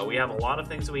 We have a lot of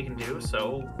things that we can do,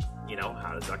 so, you know,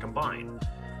 how does that combine?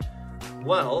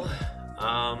 Well,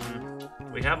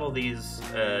 we have all these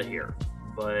here,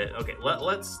 but okay,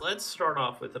 let's start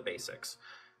off with the basics.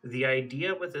 The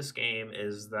idea with this game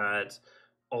is that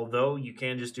although you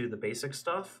can just do the basic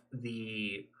stuff,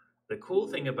 the cool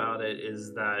thing about it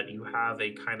is that you have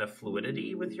a kind of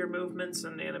fluidity with your movements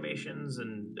and animations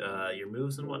and your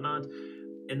moves and whatnot,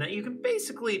 and that you can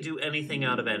basically do anything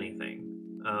out of anything.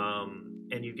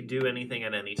 And you can do anything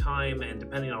at any time, and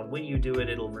depending on when you do it,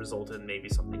 it'll result in maybe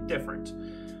something different.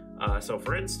 So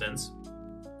for instance,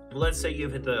 let's say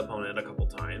you've hit the opponent a couple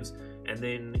times, and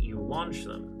then you launch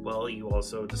them. Well, you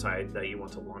also decide that you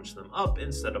want to launch them up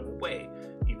instead of away.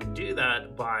 You can do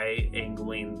that by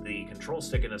angling the control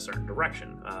stick in a certain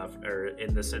direction. Or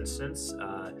in this instance,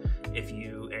 if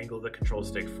you angle the control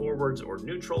stick forwards or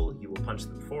neutral, you will punch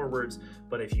them forwards.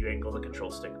 But if you angle the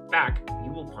control stick back,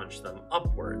 you will punch them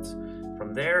upwards.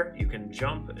 From there, you can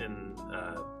jump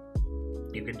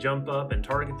up and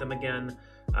target them again.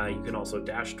 You can also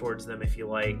dash towards them if you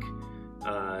like.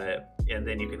 And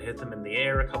then you can hit them in the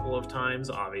air a couple of times.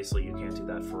 Obviously, you can't do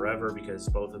that forever because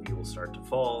both of you will start to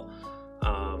fall.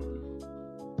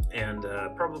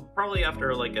 Probably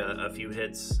after like a few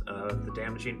hits of the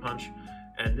damaging punch.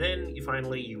 And then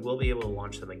you will be able to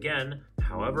launch them again.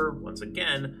 However, once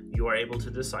again, you are able to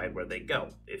decide where they go.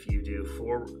 If you do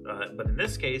but in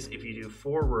this case, if you do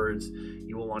forwards,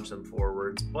 you will launch them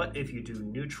forwards. But if you do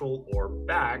neutral or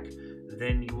back,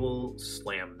 then you will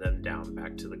slam them down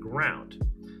back to the ground.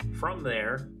 From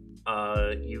there,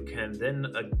 you can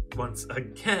then once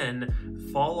again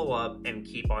follow up and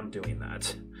keep on doing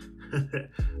that.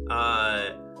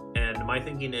 And my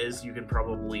thinking is you can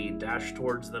probably dash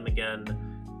towards them again,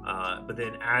 but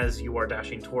then as you are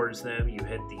dashing towards them, you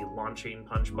hit the launching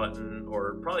punch button,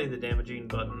 or probably the damaging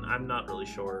button. I'm not really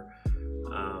sure.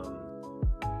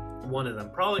 One of them,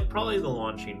 probably the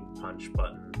launching punch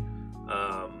button.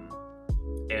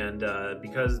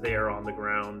 Because they are on the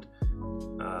ground,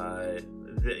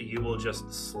 you will just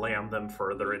slam them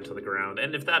further into the ground.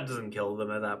 And if that doesn't kill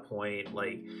them at that point,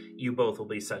 like, you both will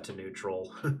be set to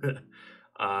neutral.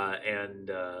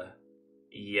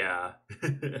 Yeah,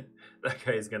 that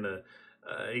guy's gonna,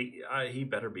 he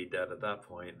better be dead at that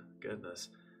point. Goodness.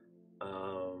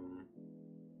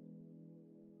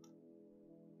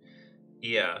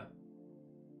 Yeah.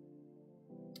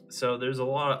 So there's a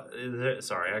lot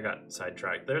sorry, I got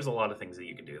sidetracked. There's a lot of things that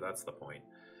you can do, that's the point.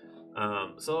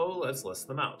 So let's list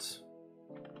them out.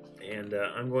 And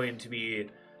I'm going to be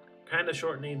kind of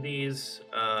shortening these,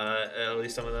 at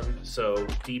least some of them. So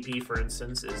DP, for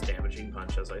instance, is damaging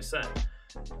punch, as I said.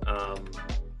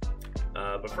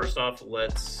 But first off,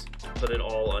 let's put it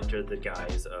all under the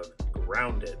guise of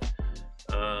grounded.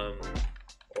 Or,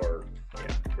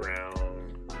 yeah,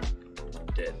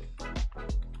 grounded.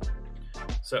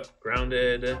 So,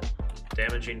 grounded,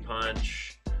 damaging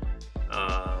punch.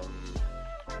 And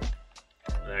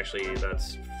actually,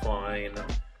 that's fine.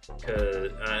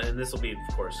 And this will be, of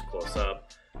course, close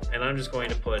up. And I'm just going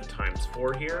to put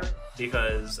 ×4 here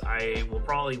because I will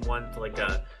probably want like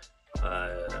a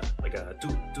do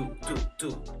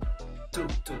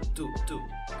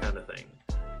kind of thing,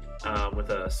 with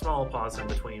a small pause in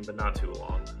between, but not too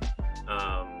long.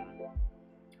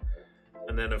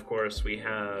 And then of course we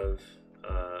have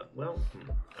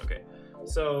okay.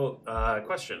 So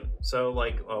question. So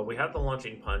like we have the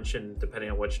launching punch, and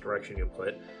depending on which direction you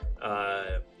put,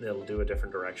 it'll do a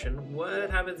different direction. What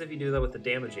happens if you do that with the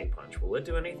damaging punch? Will it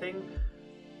do anything?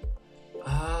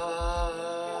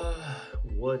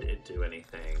 Would it do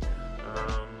anything?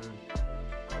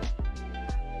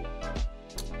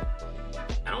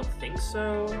 I don't think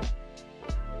so.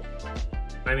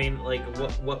 I mean, like,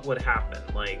 what would happen?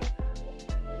 Like,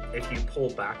 if you pull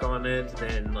back on it,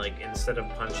 then, like, instead of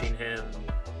punching him,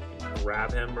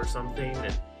 grab him or something,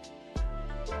 and...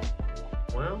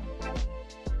 Well,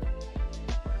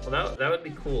 that would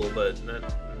be cool, but...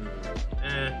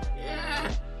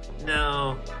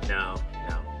 No.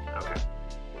 Okay.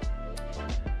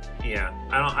 Yeah,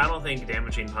 I don't think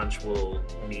damaging punch will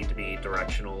need to be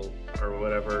directional or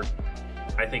whatever.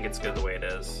 I think it's good the way it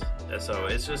is. So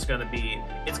it's just gonna be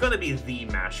the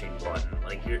mashing button.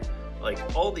 Like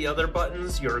all the other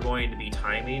buttons, you're going to be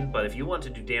timing, but if you want to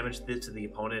do damage to the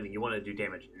opponent and you want to do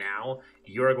damage now,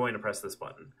 you're going to press this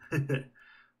button.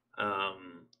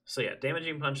 So yeah,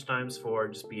 damaging punch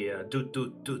 ×4, just be a do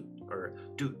or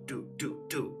do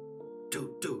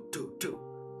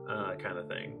kind of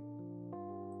thing.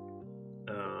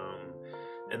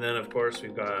 And then of course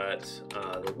we've got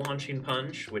the launching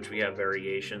punch, which we have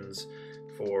variations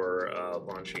for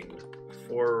launching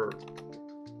forwards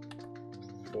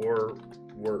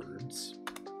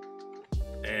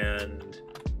and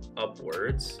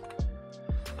upwards.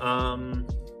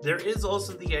 There is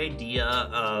also the idea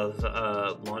of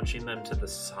launching them to the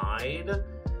side,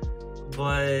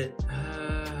 but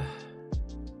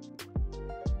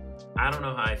I don't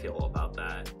know how I feel about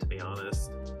that, to be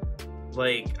honest.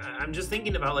 Like, I'm just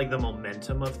thinking about, like, the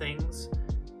momentum of things,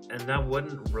 and that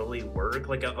wouldn't really work.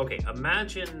 Like, okay,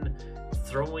 imagine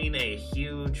throwing a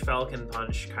huge Falcon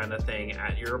Punch kind of thing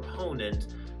at your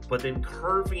opponent, but then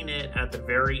curving it at the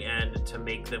very end to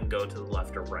make them go to the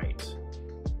left or right.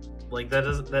 Like,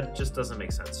 that just doesn't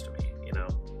make sense to me, you know?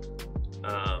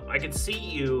 I could see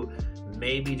you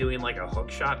maybe doing, like, a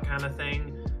hook shot kind of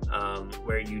thing,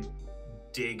 where you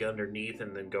dig underneath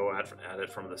and then go at it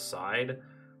from the side.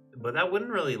 But that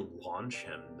wouldn't really launch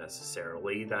him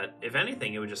necessarily. That, if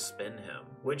anything, it would just spin him,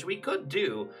 which we could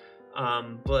do,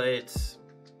 but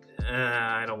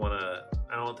I don't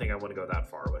think I want to go that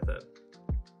far with it.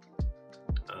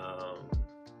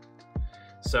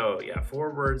 So yeah,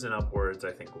 forwards and upwards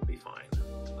I think will be fine.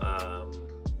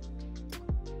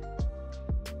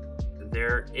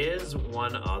 There is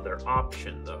one other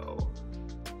option though.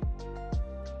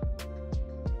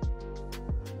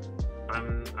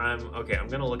 I'm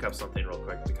gonna look up something real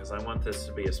quick because I want this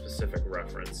to be a specific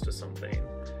reference to something.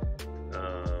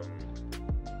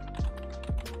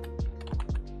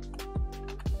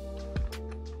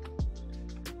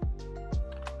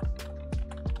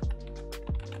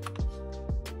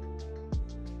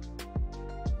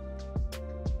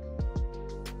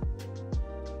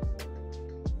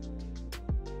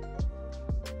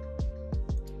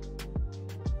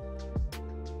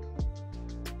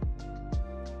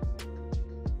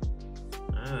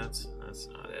 That's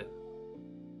not it.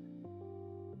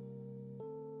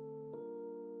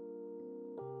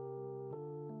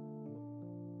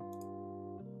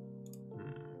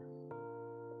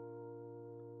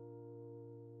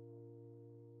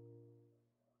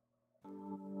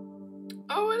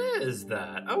 Oh, it is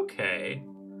that. Okay.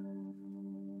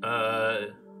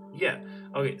 Yeah.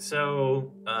 Okay,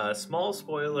 so small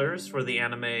spoilers for the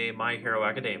anime My Hero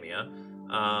Academia.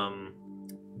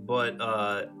 But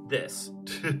this.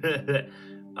 The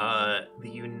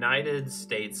United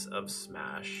States of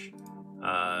Smash,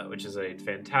 which is a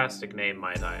fantastic name,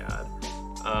 might I add.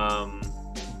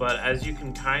 But as you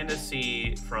can kind of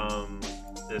see from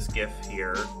this GIF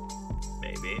here,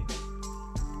 maybe.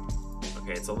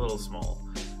 Okay, it's a little small.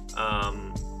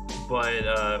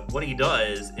 But what he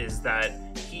does is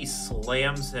that he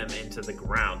slams him into the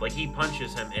ground. Like, he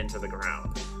punches him into the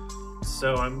ground.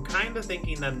 So I'm kind of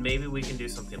thinking that maybe we can do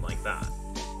something like that.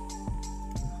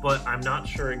 But I'm not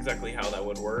sure exactly how that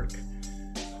would work.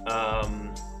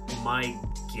 My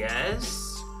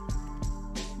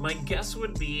guess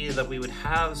would be that we would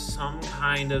have some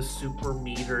kind of super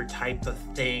meter type of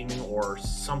thing or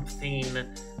something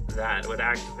that would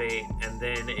activate, and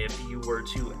then if you were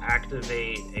to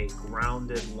activate a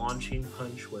grounded launching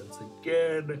punch once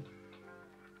again,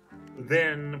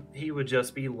 then he would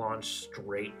just be launched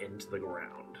straight into the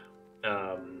ground,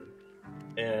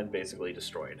 and basically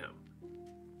destroying him.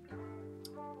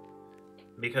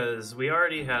 Because we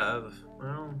already have,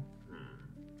 well,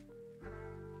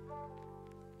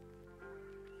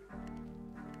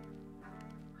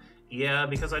 yeah,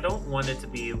 because I don't want it to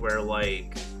be where,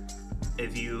 like,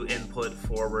 if you input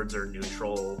forwards or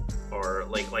neutral, or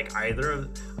like either of,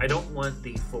 I don't want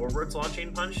the forwards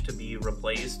launching punch to be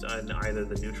replaced on either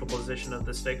the neutral position of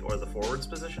the stick or the forwards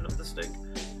position of the stick.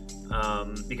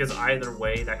 Because either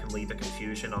way, that can lead to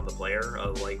confusion on the player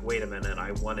of like, wait a minute,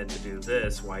 I wanted to do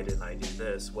this, why didn't I do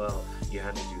this? Well, you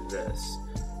had to do this.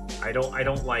 I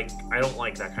don't like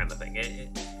that kind of thing.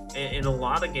 In a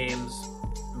lot of games,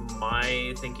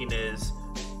 my thinking is,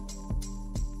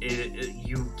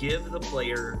 you give the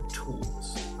player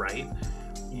tools, right?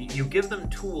 You give them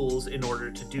tools in order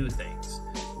to do things.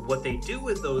 What they do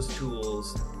with those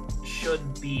tools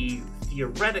should be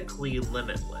theoretically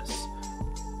limitless,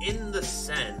 in the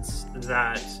sense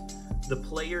that the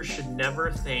player should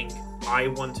never think, I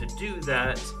want to do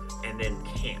that, and then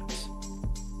can't.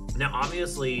 Now,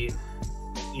 obviously,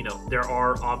 you know, there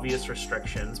are obvious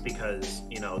restrictions because,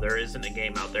 you know, there isn't a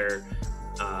game out there,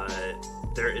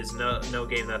 there is no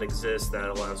game that exists that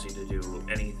allows you to do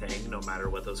anything, no matter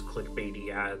what those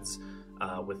clickbaity ads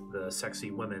with the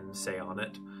sexy women say on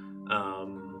it.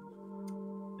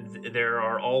 There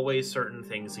are always certain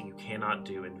things that you cannot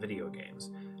do in video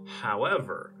games.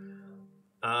 However,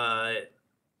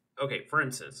 okay, for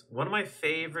instance, one of my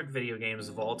favorite video games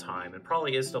of all time, and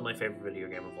probably is still my favorite video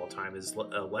game of all time, is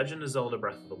Legend of Zelda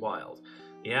Breath of the Wild.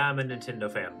 Yeah, I'm a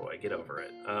Nintendo fanboy, get over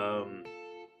it.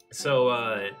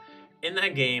 In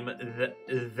that game,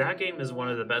 that game is one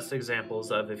of the best examples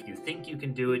of, if you think you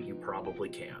can do it, you probably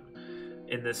can.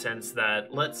 In the sense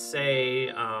that, let's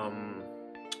say,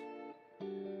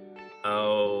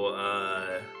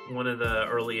 one of the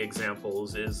early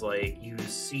examples is like, you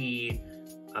see,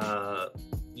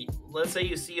 let's say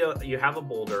you have a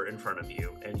boulder in front of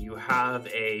you, and you have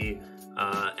a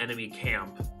enemy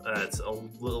camp that's a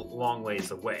long ways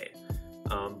away,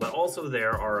 but also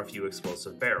there are a few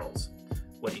explosive barrels.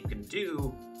 What you can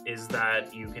do is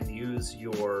that you can use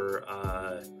your,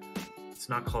 it's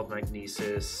not called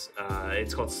magnesis,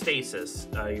 it's called stasis,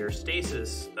 your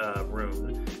stasis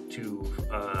rune to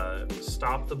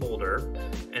stop the boulder,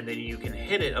 and then you can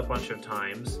hit it a bunch of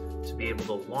times to be able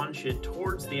to launch it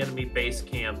towards the enemy base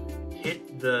camp,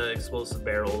 hit the explosive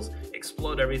barrels,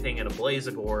 explode everything in a blaze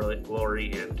of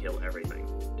glory, and kill everything.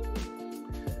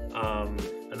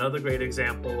 Another great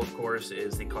example, of course,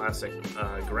 is the classic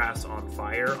grass on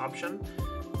fire option,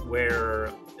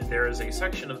 where there is a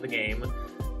section of the game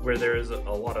where there is a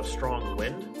lot of strong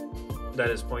wind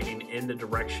that is pointing in the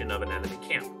direction of an enemy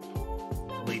camp.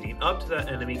 Leading up to that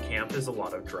enemy camp is a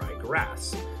lot of dry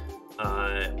grass.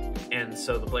 And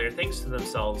so the player thinks to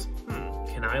themselves,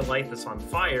 can I light this on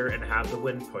fire and have the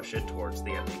wind push it towards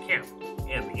the enemy camp?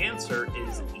 And the answer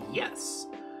is yes,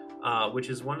 which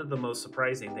is one of the most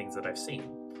surprising things that I've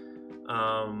seen.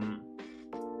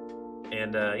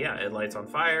 Yeah, it lights on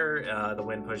fire, the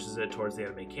wind pushes it towards the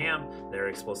enemy camp, there are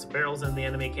explosive barrels in the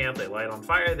enemy camp, they light on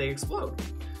fire, they explode.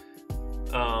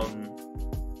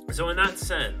 So in that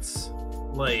sense,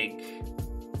 like,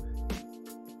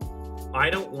 I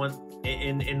don't want,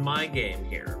 in my game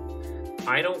here,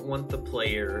 I don't want the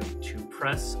player to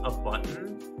press a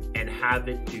button and have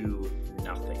it do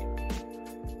nothing.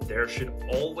 There should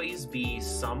always be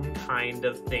some kind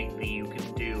of thing that you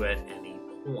can do at any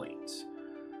point.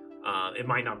 It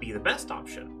might not be the best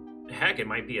option. Heck, it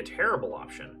might be a terrible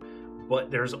option, but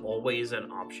there's always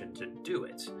an option to do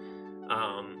it.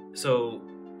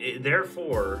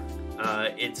 Therefore,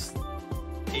 it's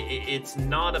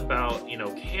not about, you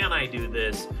know, can I do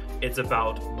this? It's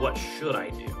about what should I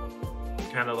do?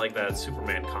 Kind of like that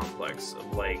Superman complex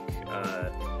of like,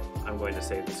 I'm going to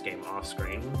save this game off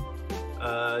screen,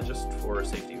 just for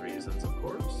safety reasons, of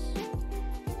course.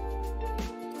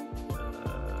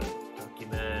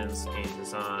 Documents, game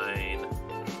design.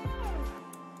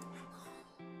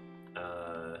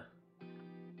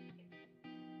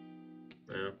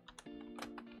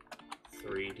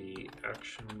 3D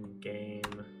action game,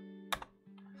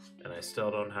 and I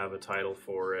still don't have a title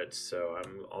for it, so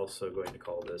I'm also going to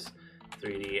call this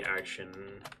 3D action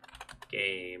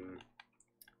game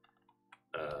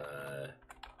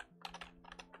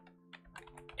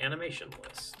animation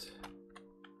list.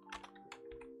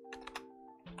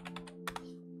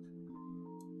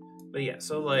 But yeah,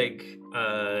 so like,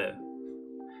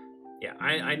 yeah,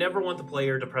 I never want the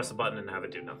player to press a button and have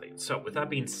it do nothing. So with that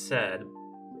being said,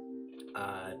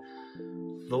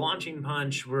 the launching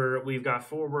punch, we've got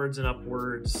forwards and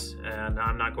upwards, and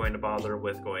I'm not going to bother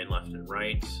with going left and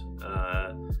right,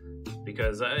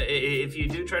 because if you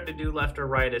do try to do left or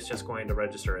right, it's just going to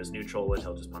register as neutral and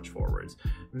he'll just punch forwards.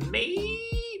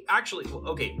 Actually,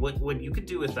 okay, what you could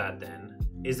do with that then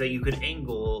is that you could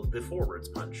angle the forwards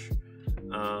punch.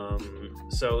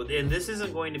 So, and this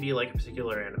isn't going to be like a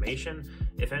particular animation.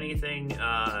 If anything,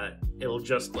 it'll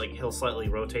just like, he'll slightly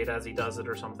rotate as he does it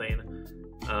or something.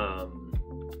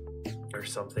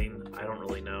 I don't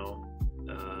really know.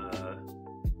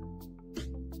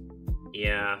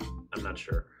 Yeah, I'm not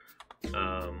sure.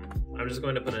 I'm just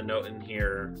going to put a note in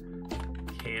here,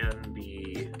 can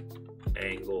be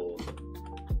angled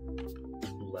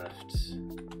left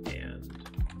and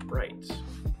right.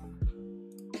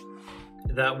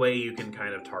 That way you can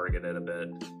kind of target it a bit.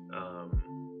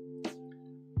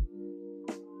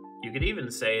 You could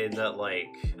even say that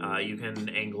like you can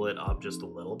angle it up just a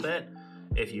little bit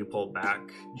if you pull back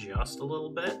just a little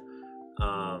bit.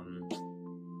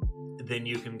 Then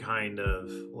you can kind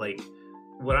of like,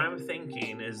 what I'm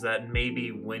thinking is that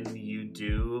maybe when you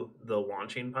do the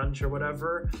launching punch or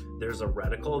whatever, there's a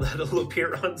reticle that'll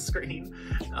appear on screen,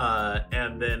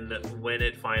 and then when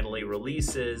it finally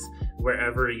releases,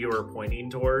 wherever you are pointing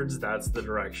towards, that's the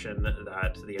direction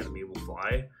that the enemy will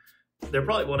fly. There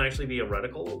probably won't actually be a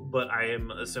reticle, but I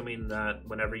am assuming that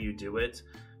whenever you do it,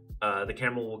 the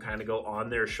camera will kind of go on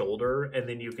their shoulder, and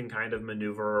then you can kind of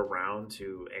maneuver around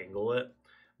to angle it.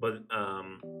 But,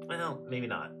 well, maybe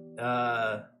not.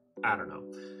 I don't know.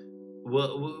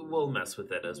 We'll mess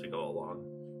with it as we go along.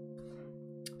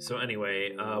 So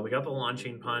anyway, we got the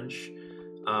launching punch,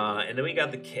 and then we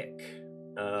got the kick.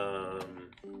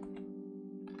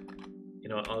 You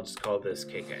know, I'll just call this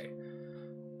KK.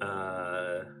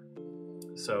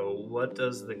 So what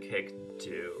does the kick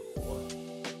do? Well,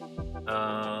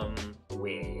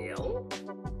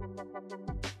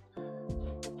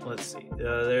 let's see.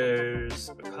 There's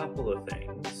a couple of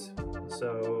things.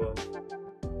 So,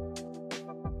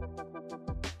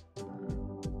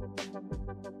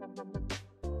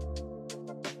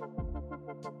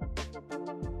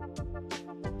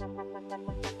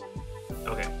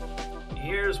 okay,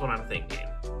 here's what I'm thinking.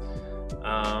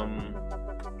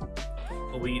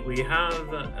 We have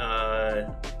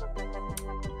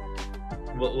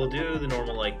we'll do the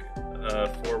normal like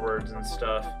forwards and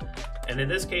stuff. And in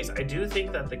this case, I do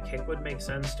think that the kick would make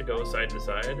sense to go side to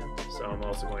side. So I'm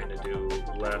also going to do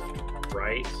left,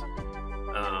 right.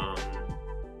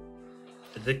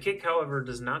 The kick, however,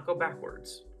 does not go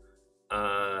backwards.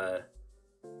 But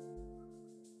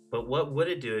what would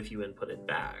it do if you input it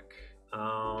back?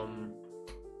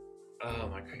 Oh,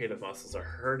 my creative muscles are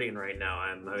hurting right now.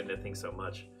 I'm having to think so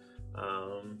much.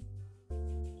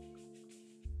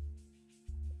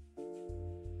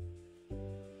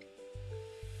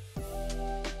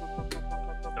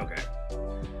 Okay.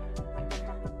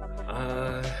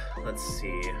 Let's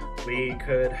see. We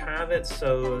could have it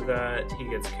so that he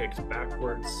gets kicked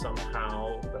backwards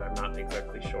somehow, but I'm not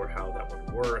exactly sure how that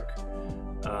would work.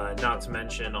 Not to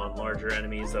mention on larger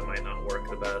enemies, that might not work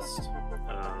the best.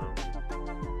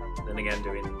 Then again,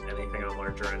 doing anything on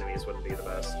larger enemies wouldn't be the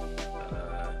best.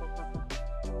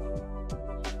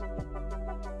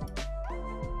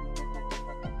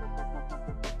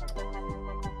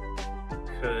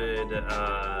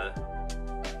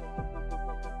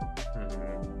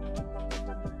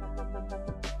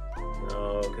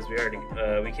 No, because we already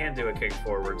we can't do a kick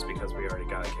forwards because we already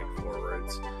got a kick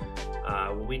forwards.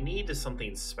 What we need is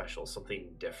something special,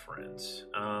 something different.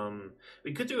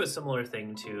 We could do a similar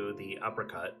thing to the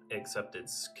uppercut, except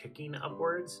it's kicking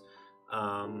upwards.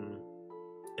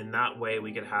 In that way,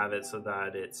 we could have it so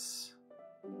that it's,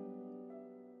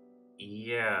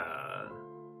 yeah,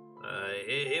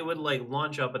 it would like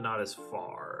launch up but not as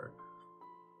far.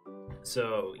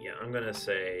 So yeah, I'm gonna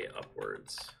say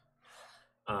upwards.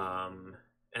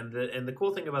 And the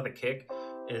cool thing about the kick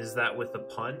is that with the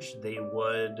punch, they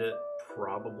would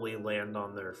probably land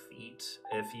on their feet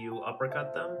if you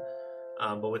uppercut them,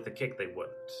 but with the kick they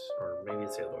wouldn't, or maybe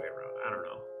it's the other way around. I don't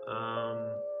know.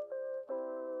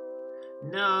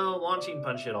 No, launching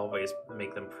punch should always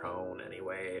make them prone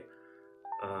anyway.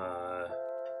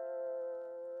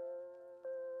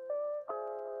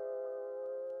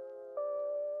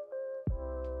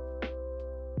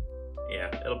 Yeah,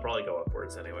 it'll probably go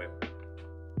upwards anyway.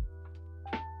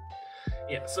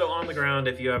 Yeah, so on the ground,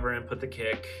 if you ever input the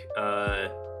kick,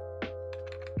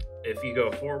 if you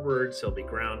go forwards, he'll be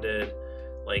grounded.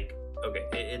 Like, okay,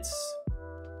 it's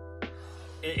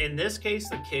in this case,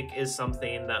 the kick is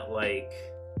something that like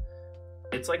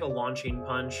it's like a launching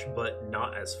punch, but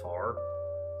not as far,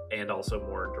 and also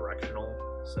more directional.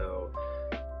 So,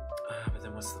 but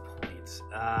then what's the point?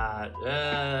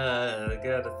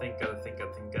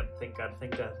 Gotta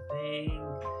think.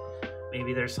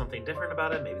 Maybe there's something different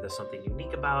about it. Maybe there's something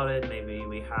unique about it. Maybe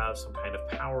we have some kind of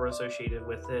power associated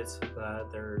with it, so that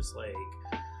there's like,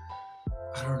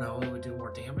 I don't know, it would do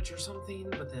more damage or something,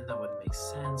 but then that wouldn't make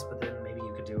sense. But then maybe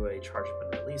you could do a charge up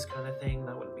and release kind of thing.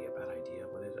 That wouldn't be a bad idea,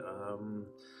 would it?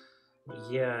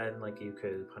 Yeah, and like you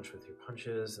could punch with your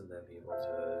punches and then be able to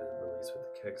release with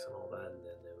the kicks and all that, and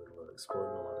then it would explode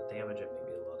a lot of damage and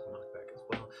maybe a lot of knockback as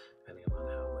well, depending on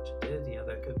how much it did. Yeah,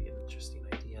 that could be an interesting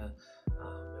idea. It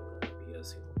would only be a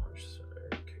single punch or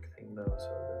kick thing though, so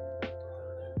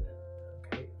then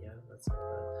okay, yeah, that's like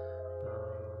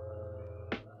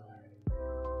that.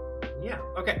 Yeah,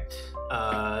 okay.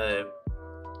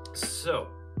 So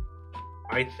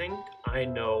I think I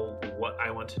know what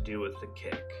I want to do with the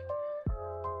kick.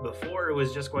 Before it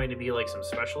was just going to be like some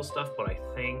special stuff, but I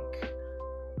think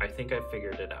I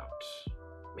figured it out.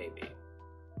 Maybe.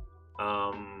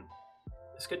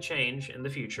 This could change in the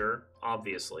future,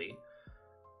 obviously.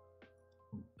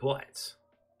 But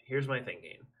here's my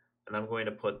thinking. And I'm going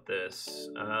to put this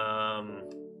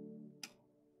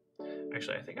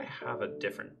actually, I think I have a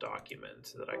different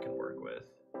document that I can work with.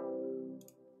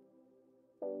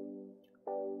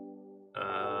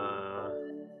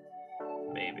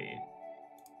 Maybe.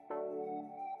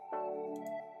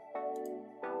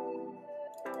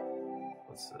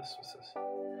 What's this?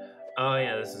 Oh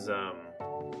yeah, this is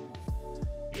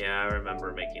yeah, I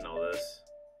remember making all this.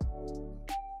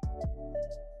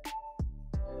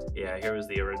 Yeah, here was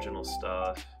the original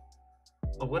stuff.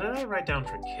 Oh, what did I write down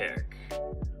for kick?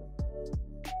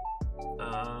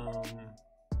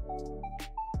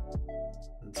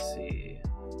 Let's see.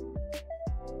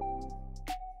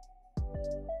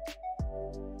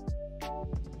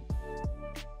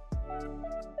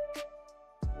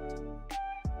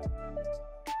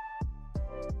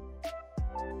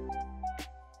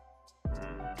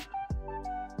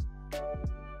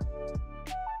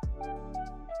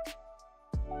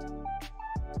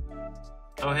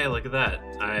 Oh hey, look at that.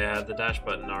 I had the dash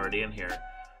button already in here.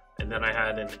 And then I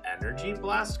had an energy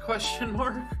blast question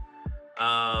mark?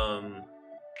 I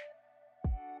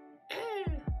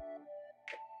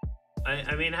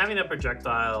mean, having a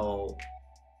projectile...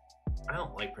 I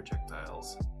don't like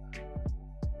projectiles.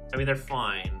 I mean, they're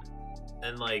fine.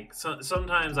 And like,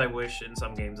 sometimes I wish in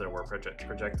some games there were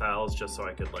projectiles just so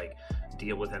I could like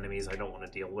deal with enemies I don't want to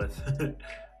deal with.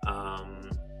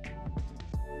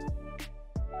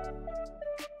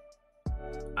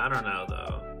 I don't know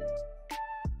though.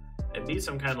 It'd be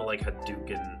some kind of like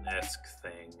Hadouken-esque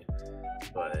thing,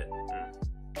 but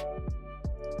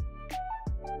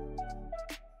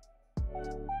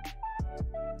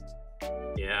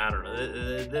yeah, I don't know.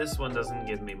 This one doesn't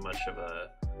give me much of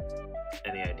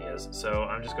any ideas, so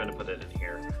I'm just going to put it in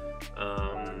here.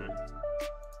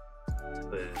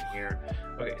 Put it in here.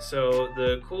 Okay, so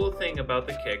the cool thing about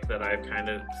the kick that I've kind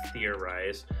of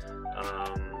theorized,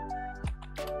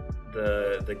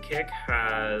 the kick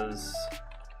has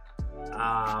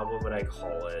what would I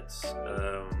call it?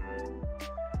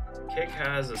 Kick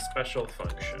has a special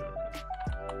function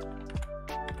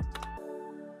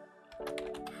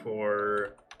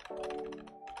for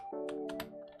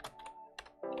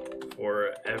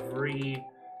every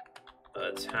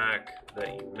attack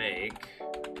that you make.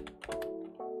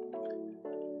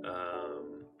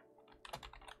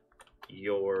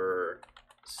 Your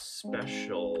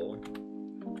special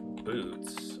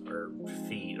boots or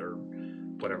feet or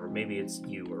whatever, maybe it's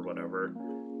you or whatever,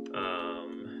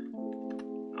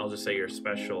 I'll just say your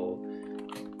special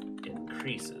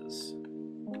increases,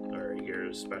 or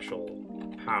your special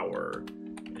power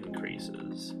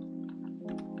increases.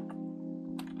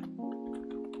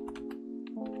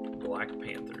 Black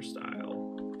Panther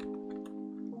style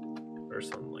or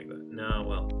something like that. No,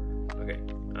 well, okay.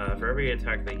 For every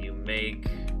attack that you make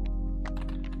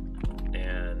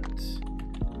and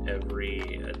every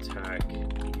attack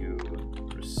you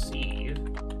receive,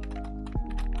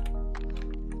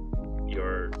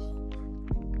 your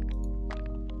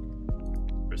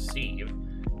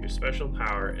special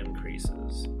power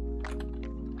increases.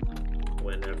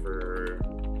 Whenever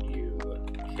you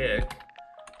kick,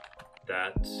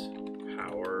 that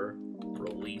power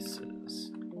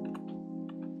releases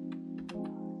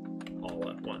all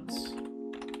at once.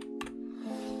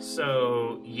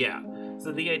 So yeah,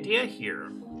 so the idea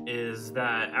here is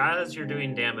that as you're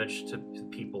doing damage to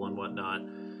people and whatnot,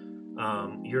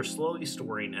 you're slowly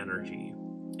storing energy,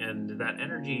 and that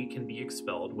energy can be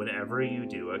expelled whenever you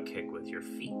do a kick with your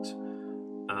feet.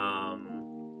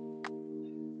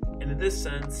 And in this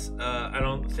sense, I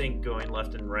don't think going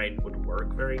left and right would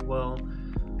work very well.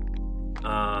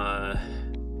 I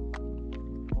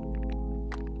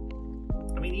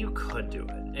mean, you could do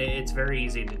it. It's very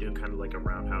easy to do kind of like a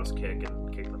roundhouse kick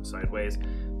and kick them sideways,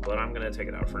 but I'm going to take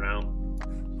it out for now.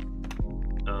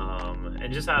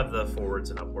 And just have the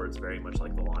forwards and upwards very much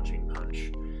like the launching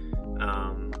punch.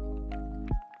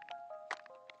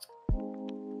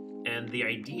 And the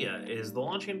idea is the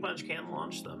launching punch can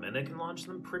launch them, and it can launch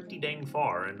them pretty dang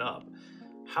far and up.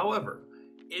 However,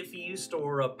 if you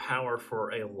store up power for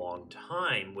a long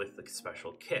time with the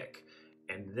special kick,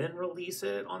 and then release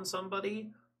it on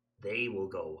somebody, they will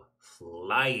go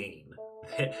flying.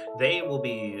 They will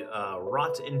be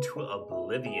wrought into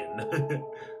oblivion.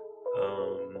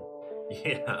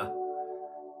 Yeah.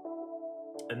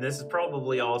 And this is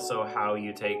probably also how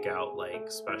you take out,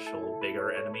 like, special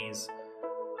bigger enemies.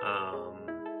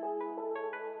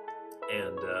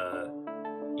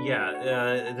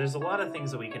 Yeah, there's a lot of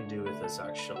things that we can do with this,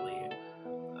 actually.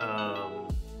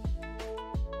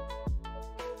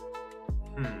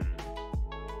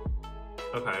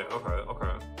 Okay.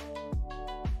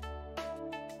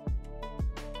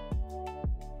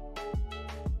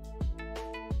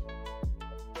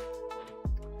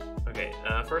 Okay,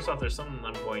 first off, there's something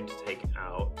I'm going to take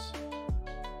out.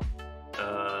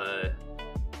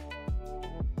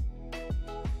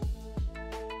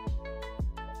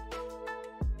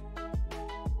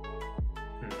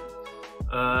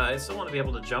 I still want to be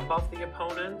able to jump off the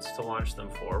opponent to launch them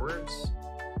forwards,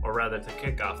 or rather to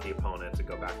kick off the opponent to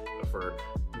go back, for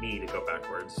me to go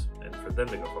backwards and for them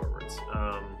to go forwards.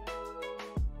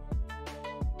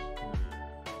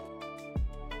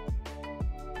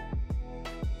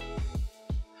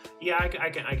 Yeah,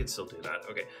 I can still do that.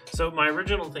 Okay, so my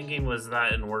original thinking was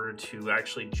that in order to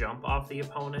actually jump off the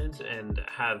opponent and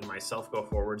have myself go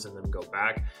forwards and then go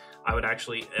back, I would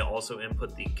actually also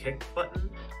input the kick button,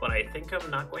 but I think I'm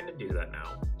not going to do that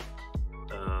now.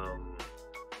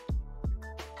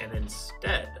 And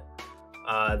instead,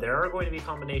 there are going to be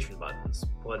combination buttons,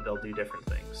 but they'll do different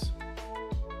things.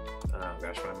 Oh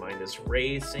gosh, my mind is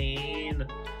racing.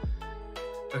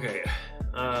 Okay,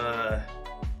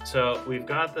 so we've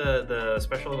got the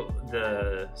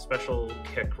special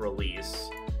kick release,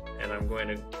 and I'm going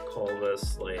to call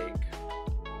this like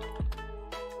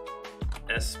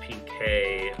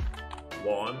SPK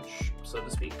launch, so to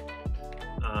speak.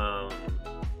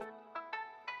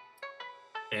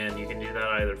 And you can do that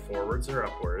either forwards or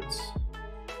upwards.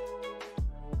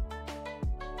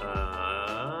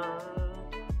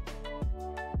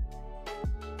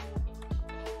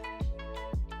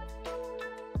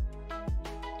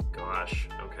 Gosh,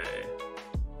 okay.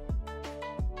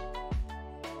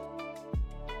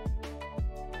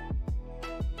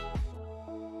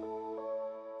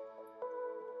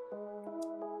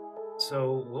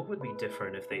 So what would be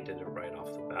different if they did it right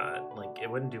off the bat? Like, it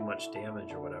wouldn't do much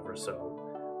damage or whatever, so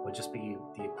would just be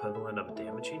the equivalent of a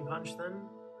damaging punch then?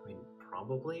 I mean,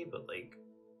 probably, but like,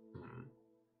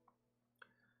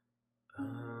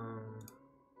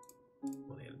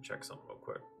 let me check something real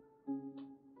quick.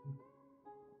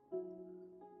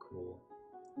 Cool.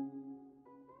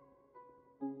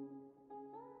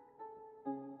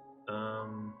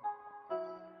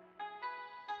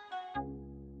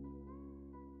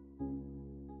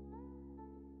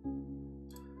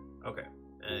 Okay,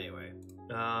 anyway,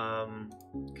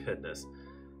 goodness.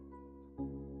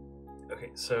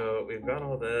 Okay, so we've got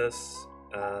all this,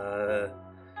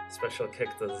 special kick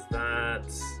does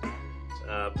that,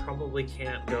 probably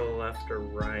can't go left or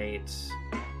right,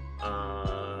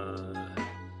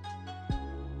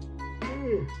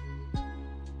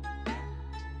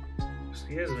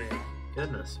 excuse me,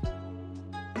 goodness.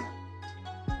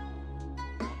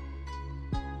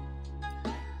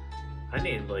 I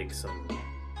need like some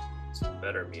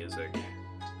better music.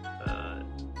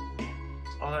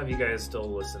 I'll have you guys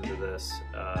still listen to this,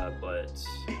 but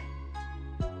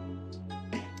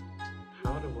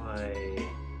how do I?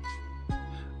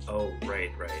 Oh,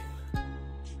 right.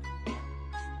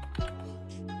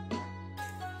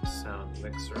 Sound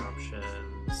mixer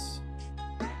options.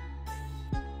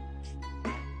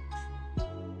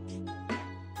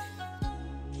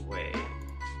 Wait.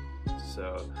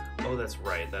 So, oh, that's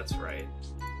right.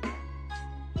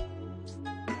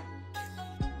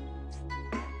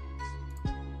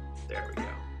 There we go.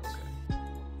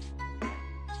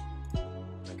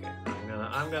 Okay,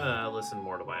 I'm gonna listen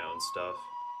more to my own stuff.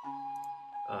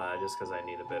 just because I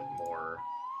need a bit more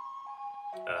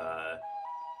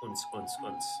unce, unce,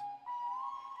 unce.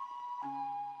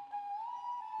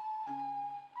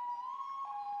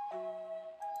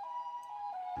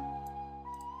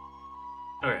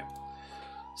 Okay,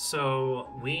 so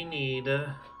we need.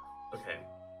 Okay,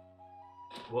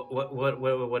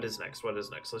 what is next? What is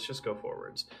next? Let's just go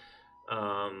forwards.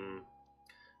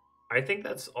 I think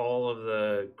that's all of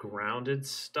the grounded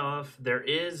stuff. There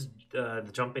is the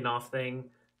jumping off thing,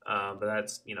 but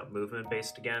that's, you know, movement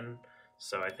based again.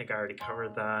 So I think I already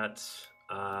covered that.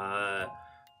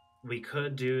 We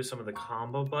could do some of the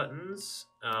combo buttons,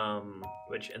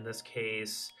 which in this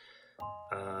case,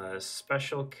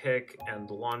 special kick and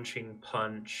launching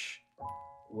punch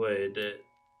would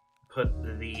put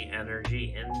the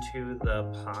energy into the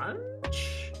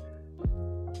punch.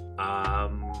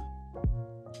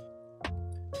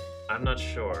 I'm not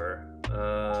sure.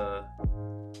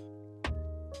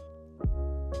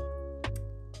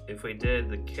 If we did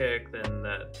the kick, then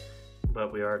that,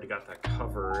 but we already got that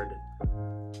covered.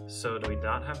 So do we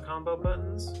not have combo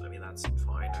buttons? I mean, that's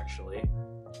fine, actually.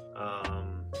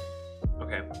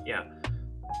 Okay, yeah.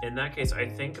 In that case, I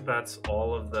think that's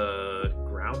all of the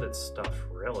grounded stuff,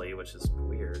 really, which is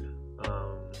weird.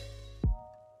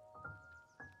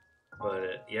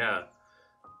 But yeah.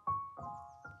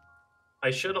 I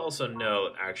should also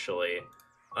note, actually,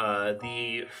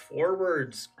 the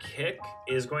forwards kick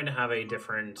is going to have a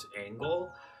different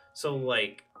angle. So,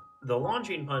 like, the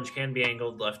launching punch can be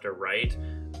angled left or right.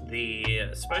 The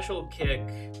special kick,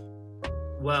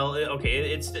 well,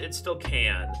 okay, it still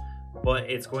can, but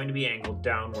it's going to be angled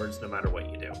downwards no matter what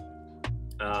you do,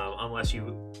 unless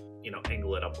you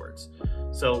angle it upwards.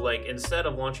 So, like, instead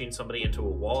of launching somebody into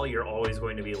a wall, you're always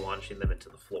going to be launching them into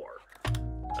the floor.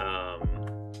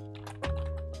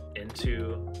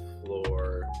 Into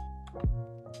floor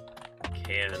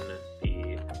can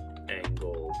be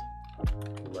angled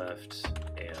left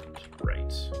and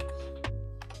right.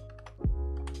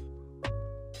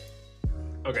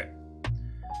 Okay.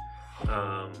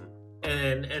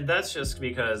 And that's just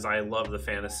because I love the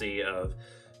fantasy of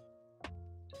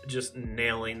just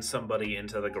nailing somebody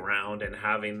into the ground and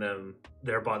having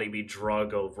their body be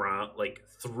dragged around, like,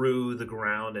 through the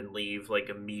ground and leave like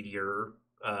a meteor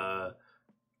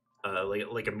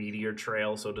like a meteor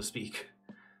trail, so to speak.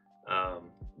 A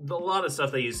lot of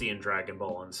stuff that you see in Dragon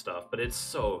Ball and stuff, but it's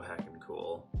so heckin'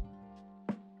 cool.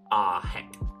 Ah,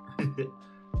 heck.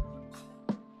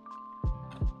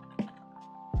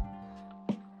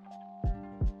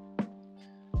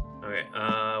 Okay,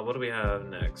 what do we have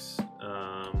next?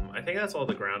 I think that's all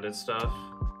the grounded stuff.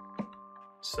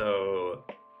 So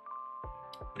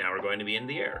now we're going to be in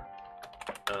the air.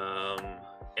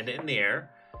 And in the air,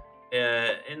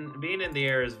 and being in the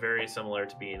air is very similar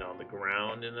to being on the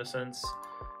ground in a sense,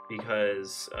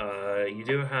 because you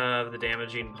do have the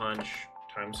damaging punch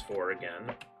 ×4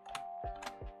 again,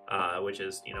 which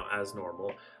is, as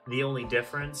normal. The only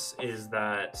difference is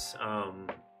that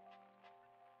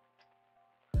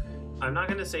I'm not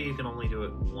going to say you can only do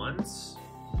it once,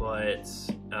 but,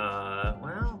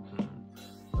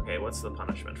 okay, what's the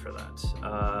punishment for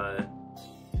that?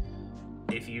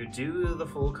 If you do the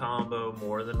full combo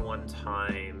more than one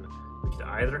time, we could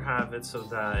either have it so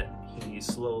that he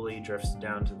slowly drifts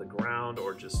down to the ground,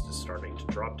 or just is starting to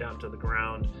drop down to the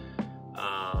ground,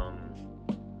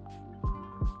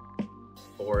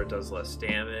 or it does less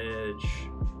damage,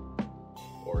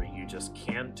 or you just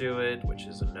can't do it, which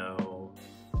is a no.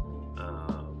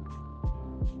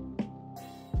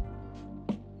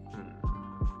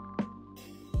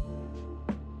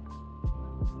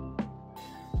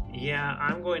 Yeah,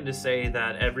 I'm going to say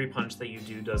that every punch that you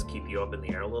do does keep you up in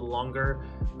the air a little longer,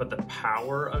 but the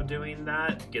power of doing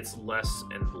that gets less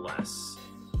and less.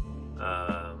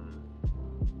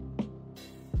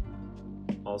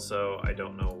 Also, I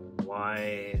don't know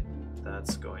why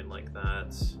that's going like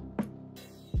that.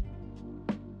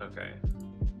 Okay.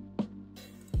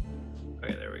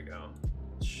 Okay, there we go.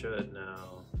 It should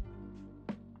now.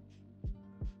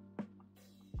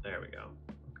 There we go.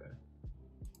 Okay.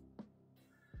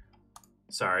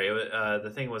 Sorry,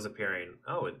 the thing was appearing.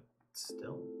 Oh, it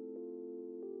still.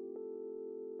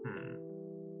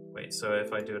 Wait, so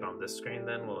if I do it on this screen,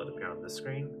 then will it appear on this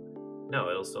screen? No,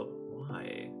 it'll still.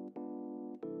 Why?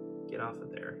 Get off of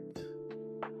there.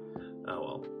 Oh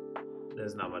well.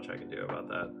 There's not much I can do about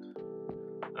that.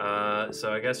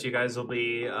 So I guess you guys will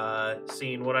be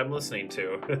seeing what I'm listening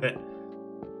to.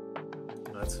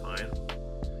 That's fine.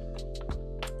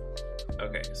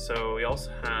 Okay, so we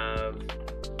also have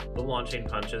the launching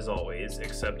punch as always,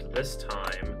 except this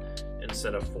time,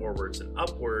 instead of forwards and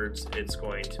upwards, it's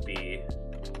going to be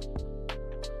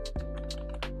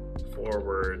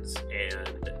forwards,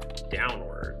 and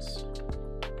downwards.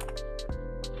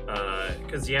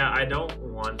 Because, yeah, I don't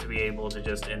want to be able to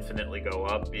just infinitely go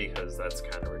up because that's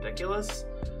kind of ridiculous.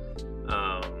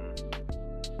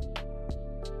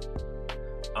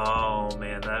 Oh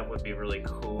man, that would be really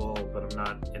cool, but I'm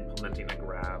not implementing a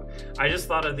grab. I just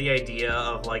thought of the idea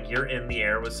of like you're in the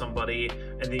air with somebody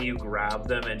and then you grab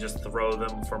them and just throw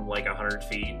them from like 100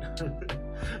 feet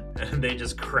and they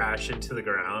just crash into the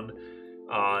ground.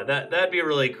 That'd be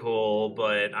really cool,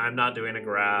 but I'm not doing a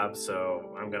grab,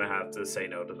 so I'm gonna have to say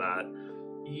no to that.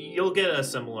 You'll get a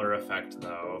similar effect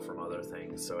though from other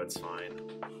things, so it's fine.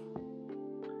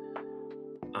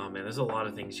 Oh man, there's a lot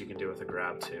of things you can do with a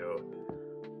grab too.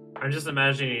 I'm just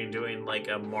imagining doing like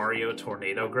a Mario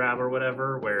tornado grab or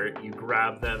whatever, where you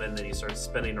grab them and then you start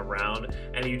spinning around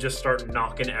and you just start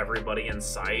knocking everybody in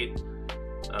sight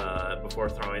before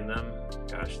throwing them.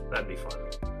 Gosh, that'd be fun.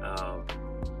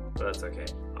 But that's okay.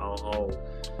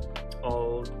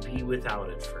 I'll be without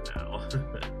it for now.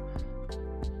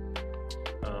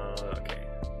 Okay.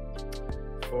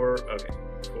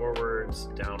 Forwards,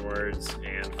 downwards,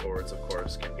 and forwards, of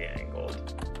course, can be angled.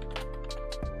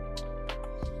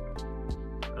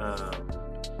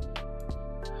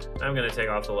 I'm going to take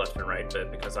off the left and right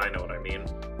bit because I know what I mean.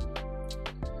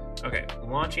 Okay,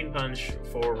 launching punch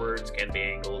forwards can be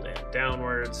angled and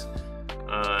downwards.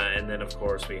 And then, of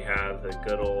course, we have the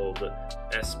good old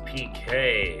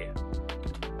SPK.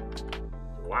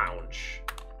 Lounge.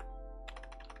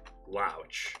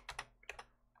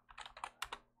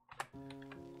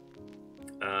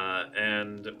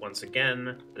 And once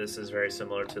again, this is very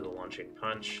similar to the launching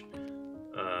punch.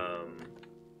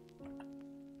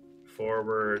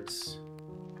 Forwards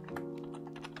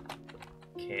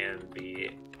can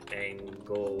be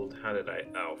angled. How did I?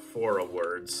 Oh,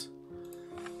 forwards.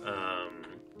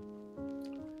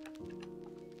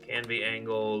 Can be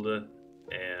angled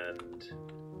and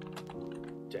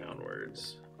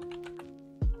downwards.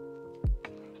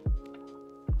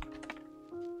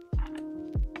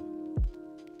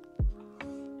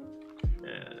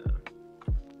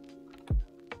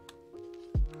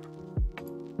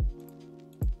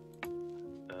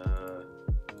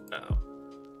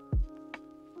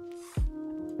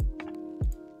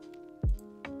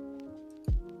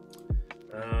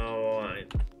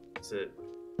 It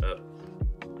up.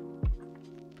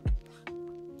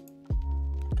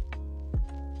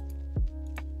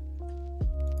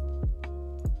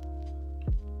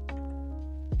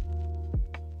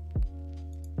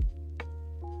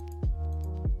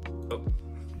 Oh.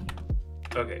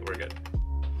 Okay, we're good.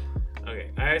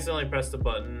 Okay, I accidentally pressed a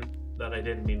button that I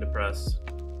didn't mean to press.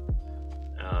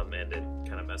 And it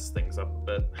kind of messed things up a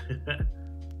bit.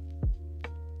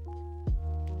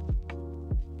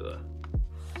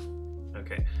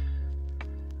 Okay.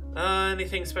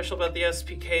 Anything special about the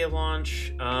SPK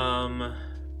launch?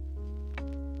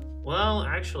 Well,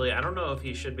 actually, I don't know if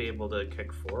he should be able to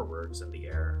kick forwards in the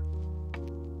air.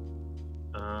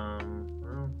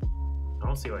 Well, I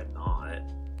don't see why not,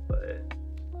 but...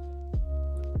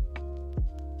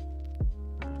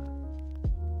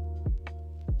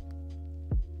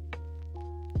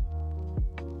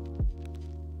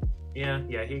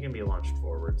 Yeah, he can be launched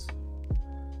forwards.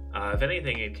 If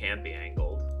anything, it can be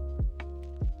angled.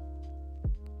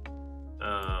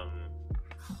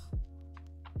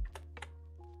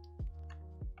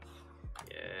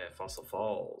 Yeah, Fossil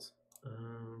Falls.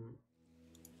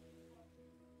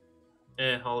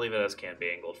 I'll leave it as can be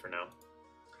angled for now.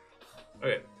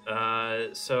 Okay,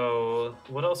 so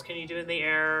what else can you do in the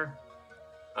air?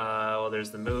 Well,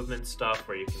 there's the movement stuff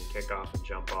where you can kick off and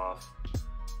jump off.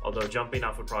 Although jumping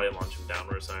off would probably launch him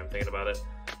downwards, so I'm thinking about it.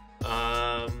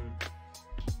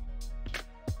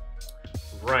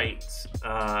 Right.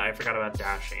 I forgot about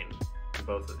dashing in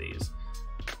both of these.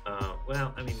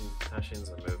 Well, I mean, dashing's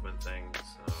a movement thing,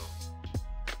 so...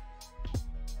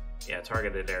 Yeah,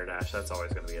 targeted air dash, that's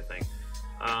always going to be a thing.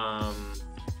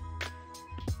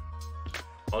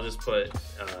 I'll just put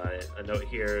a note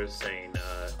here saying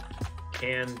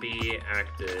can be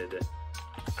acted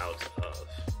out of.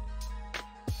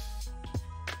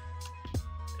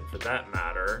 And for that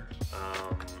matter,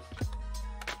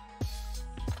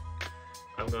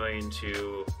 I'm going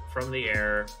to, from the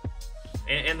air,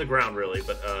 and the ground really,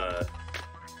 but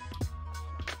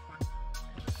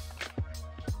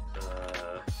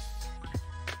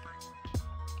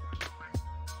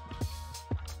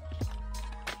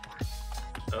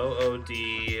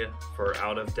OOD for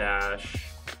out of dash,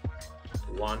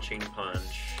 launching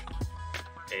punch,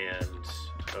 and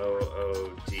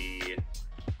OOD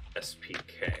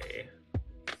SPK.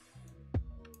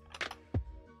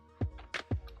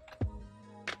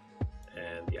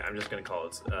 And yeah, I'm just gonna call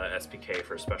it SPK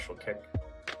for special kick.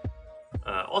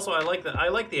 Also, I like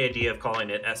the idea of calling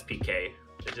it SPK.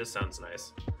 It just sounds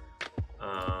nice.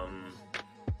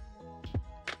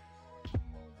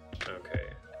 Okay.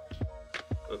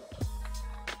 Oop.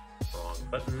 Wrong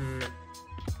button.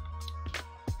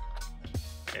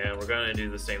 And we're gonna do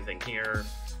the same thing here.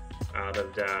 Out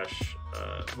of dash.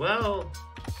 Well,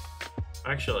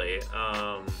 actually,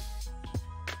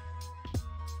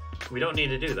 we don't need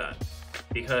to do that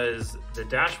because the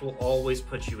dash will always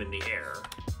put you in the air.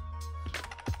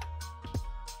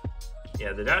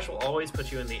 Yeah, the dash will always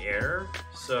put you in the air,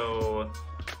 so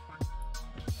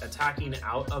attacking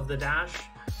out of the dash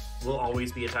will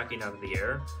always be attacking out of the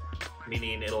air,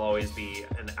 meaning it'll always be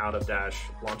an out of dash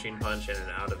launching punch and an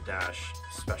out of dash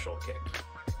special kick.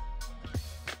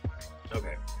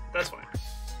 Okay, that's fine.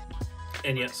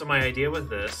 And yeah, so my idea with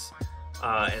this,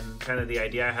 and kind of the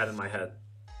idea I had in my head,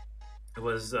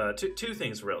 was two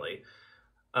things really.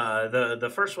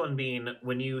 The first one being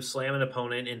when you slam an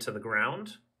opponent into the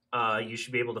ground, you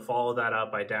should be able to follow that up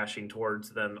by dashing towards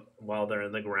them while they're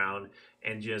in the ground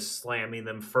and just slamming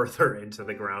them further into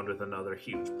the ground with another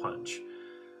huge punch.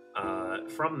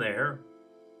 From there,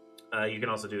 you can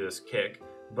also do this kick,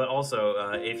 but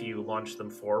also if you launch them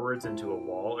forwards into a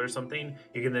wall or something,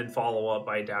 you can then follow up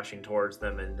by dashing towards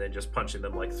them and then just punching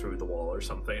them like through the wall or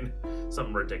something.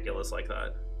 Something ridiculous like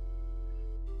that.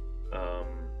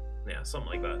 Yeah, something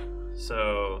like that.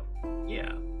 So,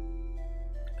 yeah.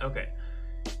 Okay.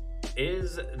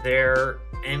 Is there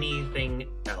anything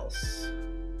else?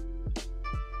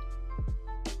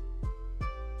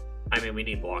 I mean, we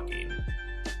need blocking.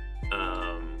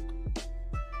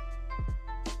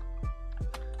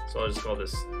 So I'll just call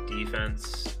this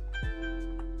defense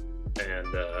and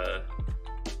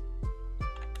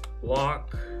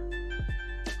block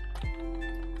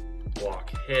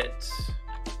hit.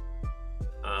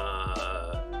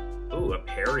 Ooh, a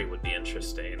parry would be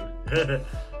interesting. Man,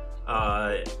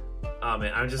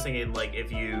 I'm just thinking, like,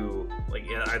 if you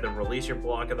either release your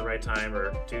block at the right time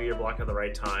or do your block at the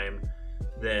right time,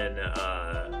 then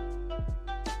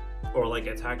or like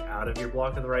attack out of your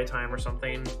block at the right time or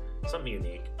something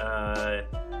unique.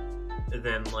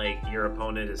 Then like your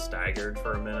opponent is staggered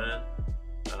for a minute,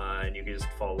 and you can just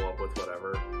follow up with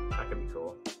whatever. That could be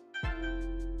cool.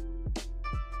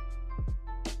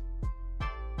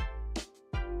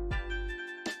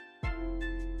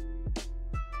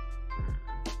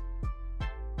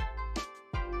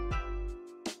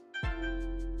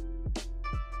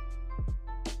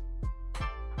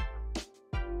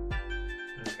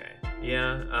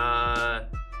 Yeah,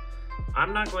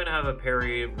 I'm not going to have a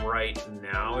parry right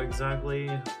now exactly,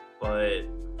 but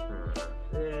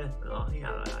yeah.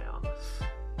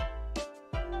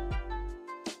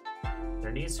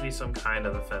 There needs to be some kind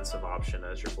of offensive option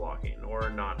as you're blocking, or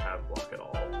not have block at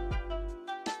all.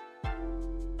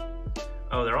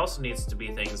 Oh, there also needs to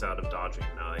be things out of dodging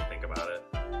now that I think about it.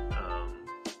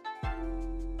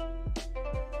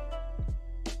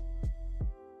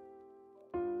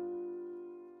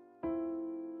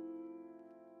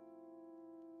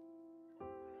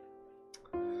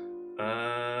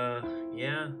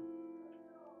 Yeah.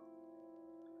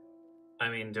 I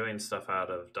mean, doing stuff out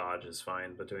of dodge is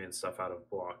fine, but doing stuff out of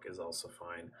block is also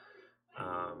fine.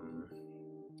 I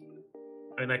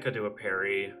mean, I could do a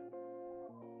parry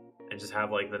and just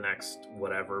have, like, the next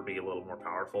whatever be a little more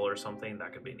powerful or something.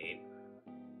 That could be neat.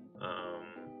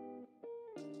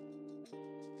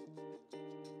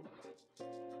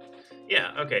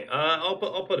 Yeah, okay. I'll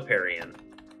put a parry in.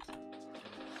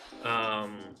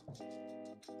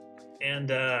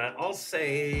 And I'll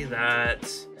say that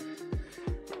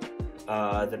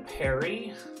the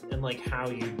parry and like how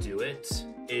you do it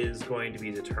is going to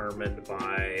be determined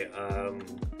by, and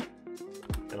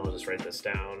I'll just write this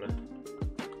down,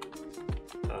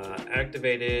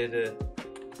 activated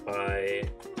by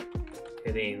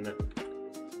hitting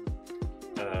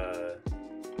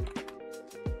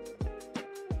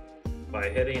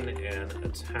an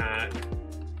attack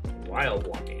while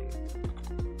blocking.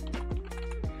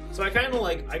 So I kind of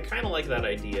like that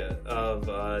idea of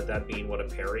that being what a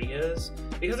parry is,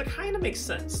 because it kind of makes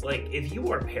sense. Like, if you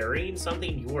are parrying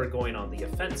something, you are going on the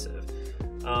offensive.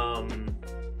 And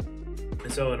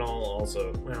so in all,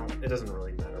 also, well, it doesn't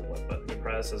really matter what button you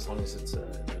press as long as it's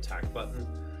an attack button.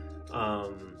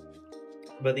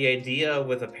 But the idea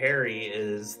with a parry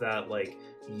is that, like,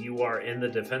 you are in the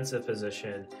defensive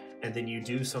position and then you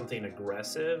do something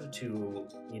aggressive to,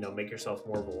 you know, make yourself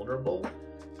more vulnerable.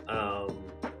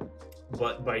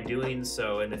 but by doing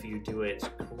so, and if you do it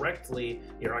correctly,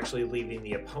 you're actually leaving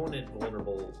the opponent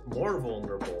more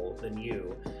vulnerable than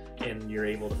you, and you're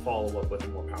able to follow up with a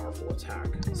more powerful attack.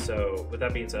 So with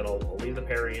that being said, I'll leave the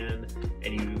parry in,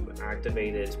 and you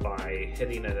activate it by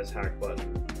hitting an attack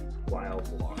button while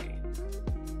blocking.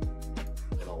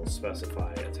 And I'll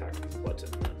specify attack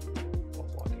button while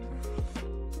blocking.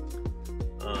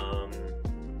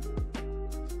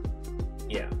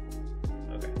 Yeah.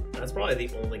 Okay. That's probably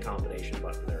the only combination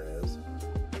button there is.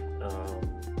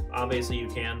 Obviously you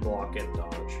can block and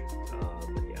dodge. But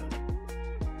yeah.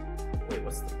 Wait,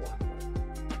 what's the block button?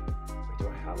 Wait, do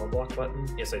I have a block button?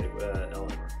 Yes, I do.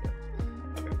 LMR. Yeah.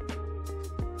 Okay.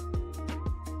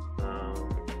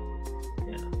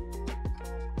 Yeah.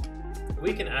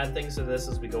 We can add things to this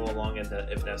as we go along if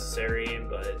necessary,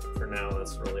 but for now,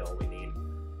 that's really all we need.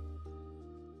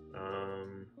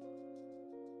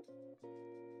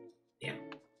 Yeah.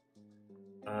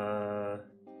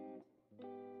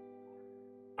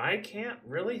 I can't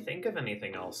really think of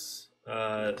anything else.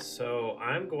 So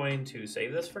I'm going to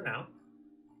save this for now.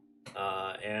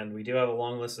 And we do have a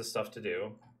long list of stuff to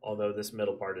do, although this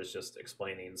middle part is just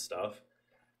explaining stuff.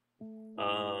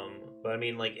 But I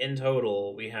mean, like, in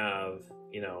total, we have,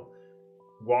 you know,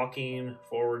 walking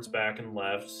forwards, back, and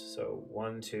left. So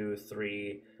 1, 2,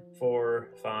 3, 4,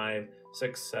 5,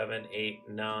 6, 7, 8,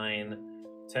 9,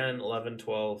 10, 11,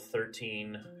 12,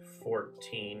 13,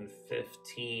 14,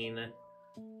 15,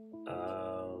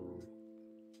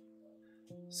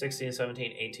 16,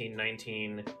 17, 18,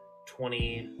 19,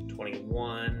 20,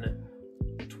 21,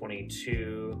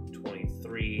 22,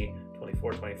 23,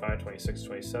 24, 25, 26,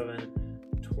 27,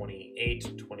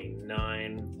 28,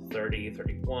 29, 30,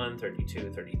 31, 32,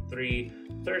 33,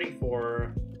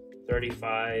 34,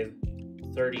 35,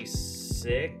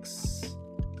 36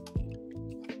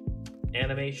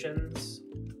 animations.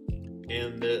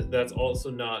 And that's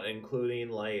also not including,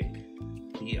 like,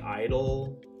 the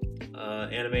idle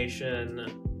animation,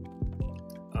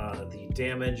 the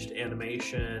damaged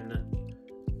animation,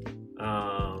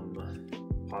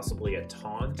 possibly a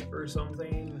taunt or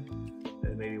something,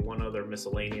 and maybe one other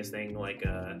miscellaneous thing like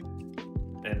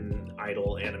an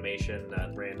idle animation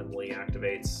that randomly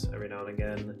activates every now and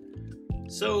again.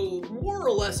 So more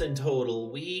or less in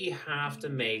total, we have to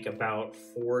make about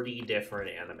 40 different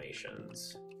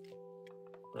animations.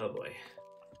 Oh boy.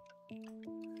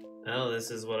 Oh,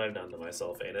 this is what I've done to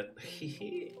myself, ain't it?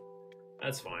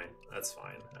 That's fine. That's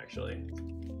fine, actually.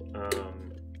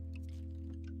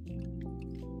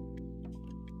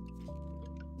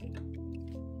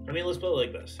 I mean, let's put it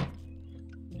like this.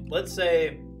 Let's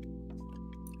say,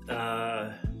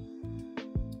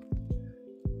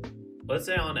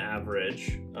 on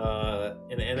average,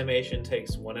 an animation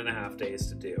takes 1.5 days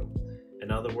to do.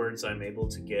 In other words, I'm able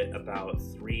to get about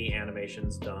 2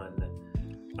 animations done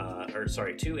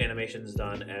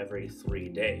every 3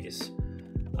 days.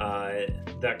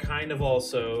 That kind of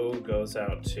also goes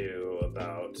out to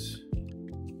about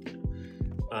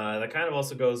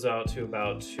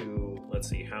let's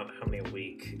see, how many a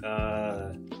week?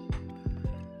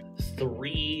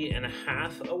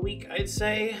 3.5 a week, I'd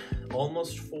say,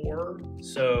 almost 4.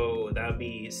 So that would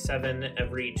be 7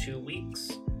 every 2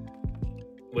 weeks,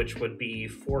 which would be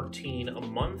 14 a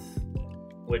month,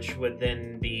 which would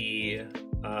then be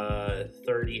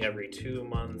 30 every 2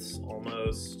 months,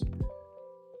 almost.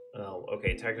 Oh,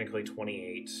 okay, technically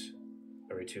 28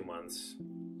 every 2 months.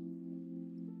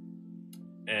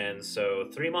 And so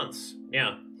 3 months,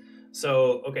 yeah.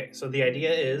 So, okay, so the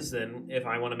idea is then if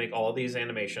I want to make all of these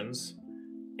animations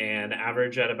and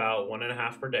average at about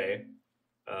 1.5 per day,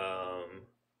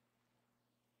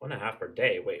 1.5 per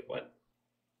day, wait, what?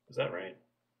 Is that right?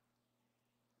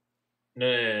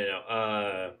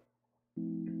 No.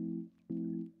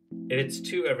 If it's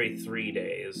 2 every 3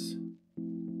 days,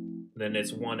 then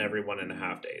it's 1 every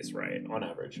 1.5 days, right? On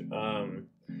average.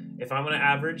 If I'm going to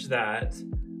average that,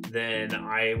 then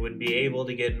I would be able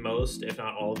to get most, if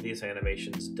not all, of these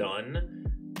animations done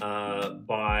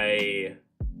by,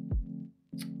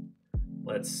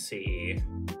 let's see,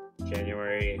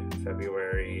 January,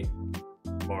 February,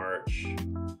 March,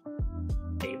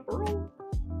 April?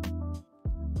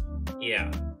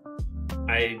 Yeah.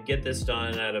 I get this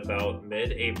done at about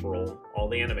mid-April, all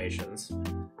the animations.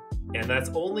 And that's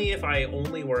only if I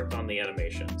only worked on the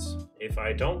animations. If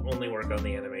I don't only work on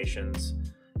the animations,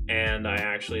 and I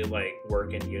actually, like,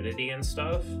 work in Unity and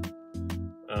stuff,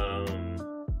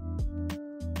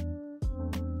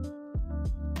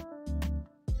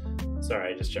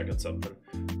 sorry, just checking something.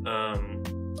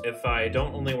 If I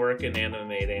don't only work in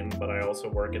animating, but I also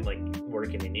work in, like,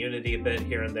 working in Unity a bit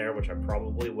here and there, which I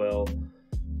probably will,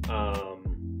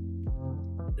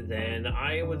 then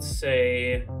I would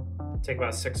say take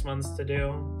about 6 months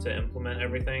to implement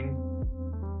everything.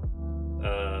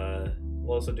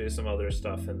 We'll also do some other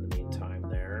stuff in the meantime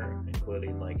there,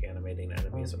 including like animating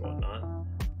enemies and whatnot.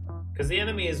 Because the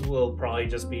enemies will probably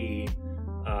just be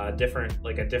different,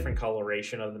 like a different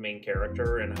coloration of the main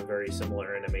character and have very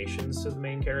similar animations to the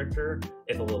main character,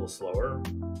 if a little slower.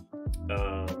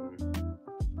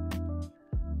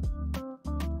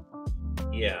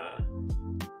 Yeah.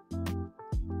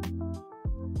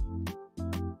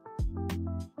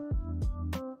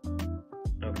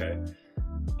 Okay.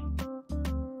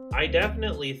 I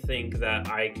definitely think that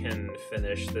I can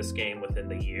finish this game within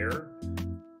the year,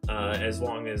 as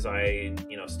long as I,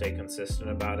 stay consistent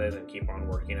about it and keep on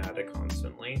working at it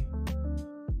constantly.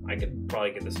 I could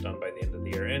probably get this done by the end of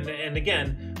the year. And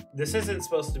again, this isn't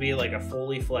supposed to be like a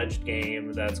fully fledged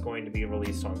game that's going to be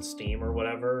released on Steam or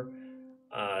whatever.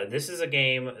 This is a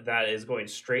game that is going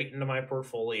straight into my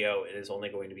portfolio. It is only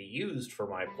going to be used for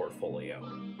my portfolio.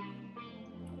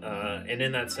 And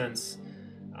in that sense,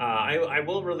 I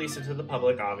will release it to the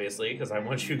public, obviously, because I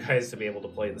want you guys to be able to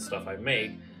play the stuff I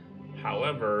make.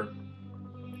 However,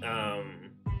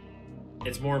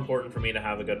 it's more important for me to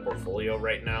have a good portfolio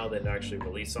right now than to actually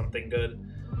release something good.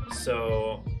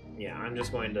 So, yeah, I'm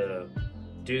just going to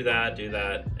do that, and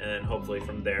then hopefully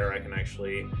from there I can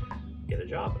actually get a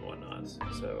job and whatnot.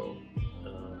 So,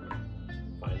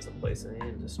 find some place in the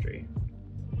industry.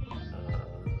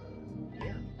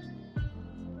 Yeah.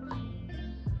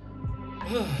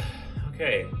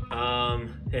 Okay.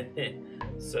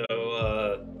 So,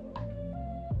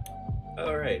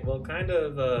 alright, well, kind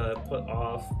of put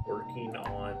off working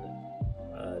on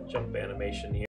jump animation here.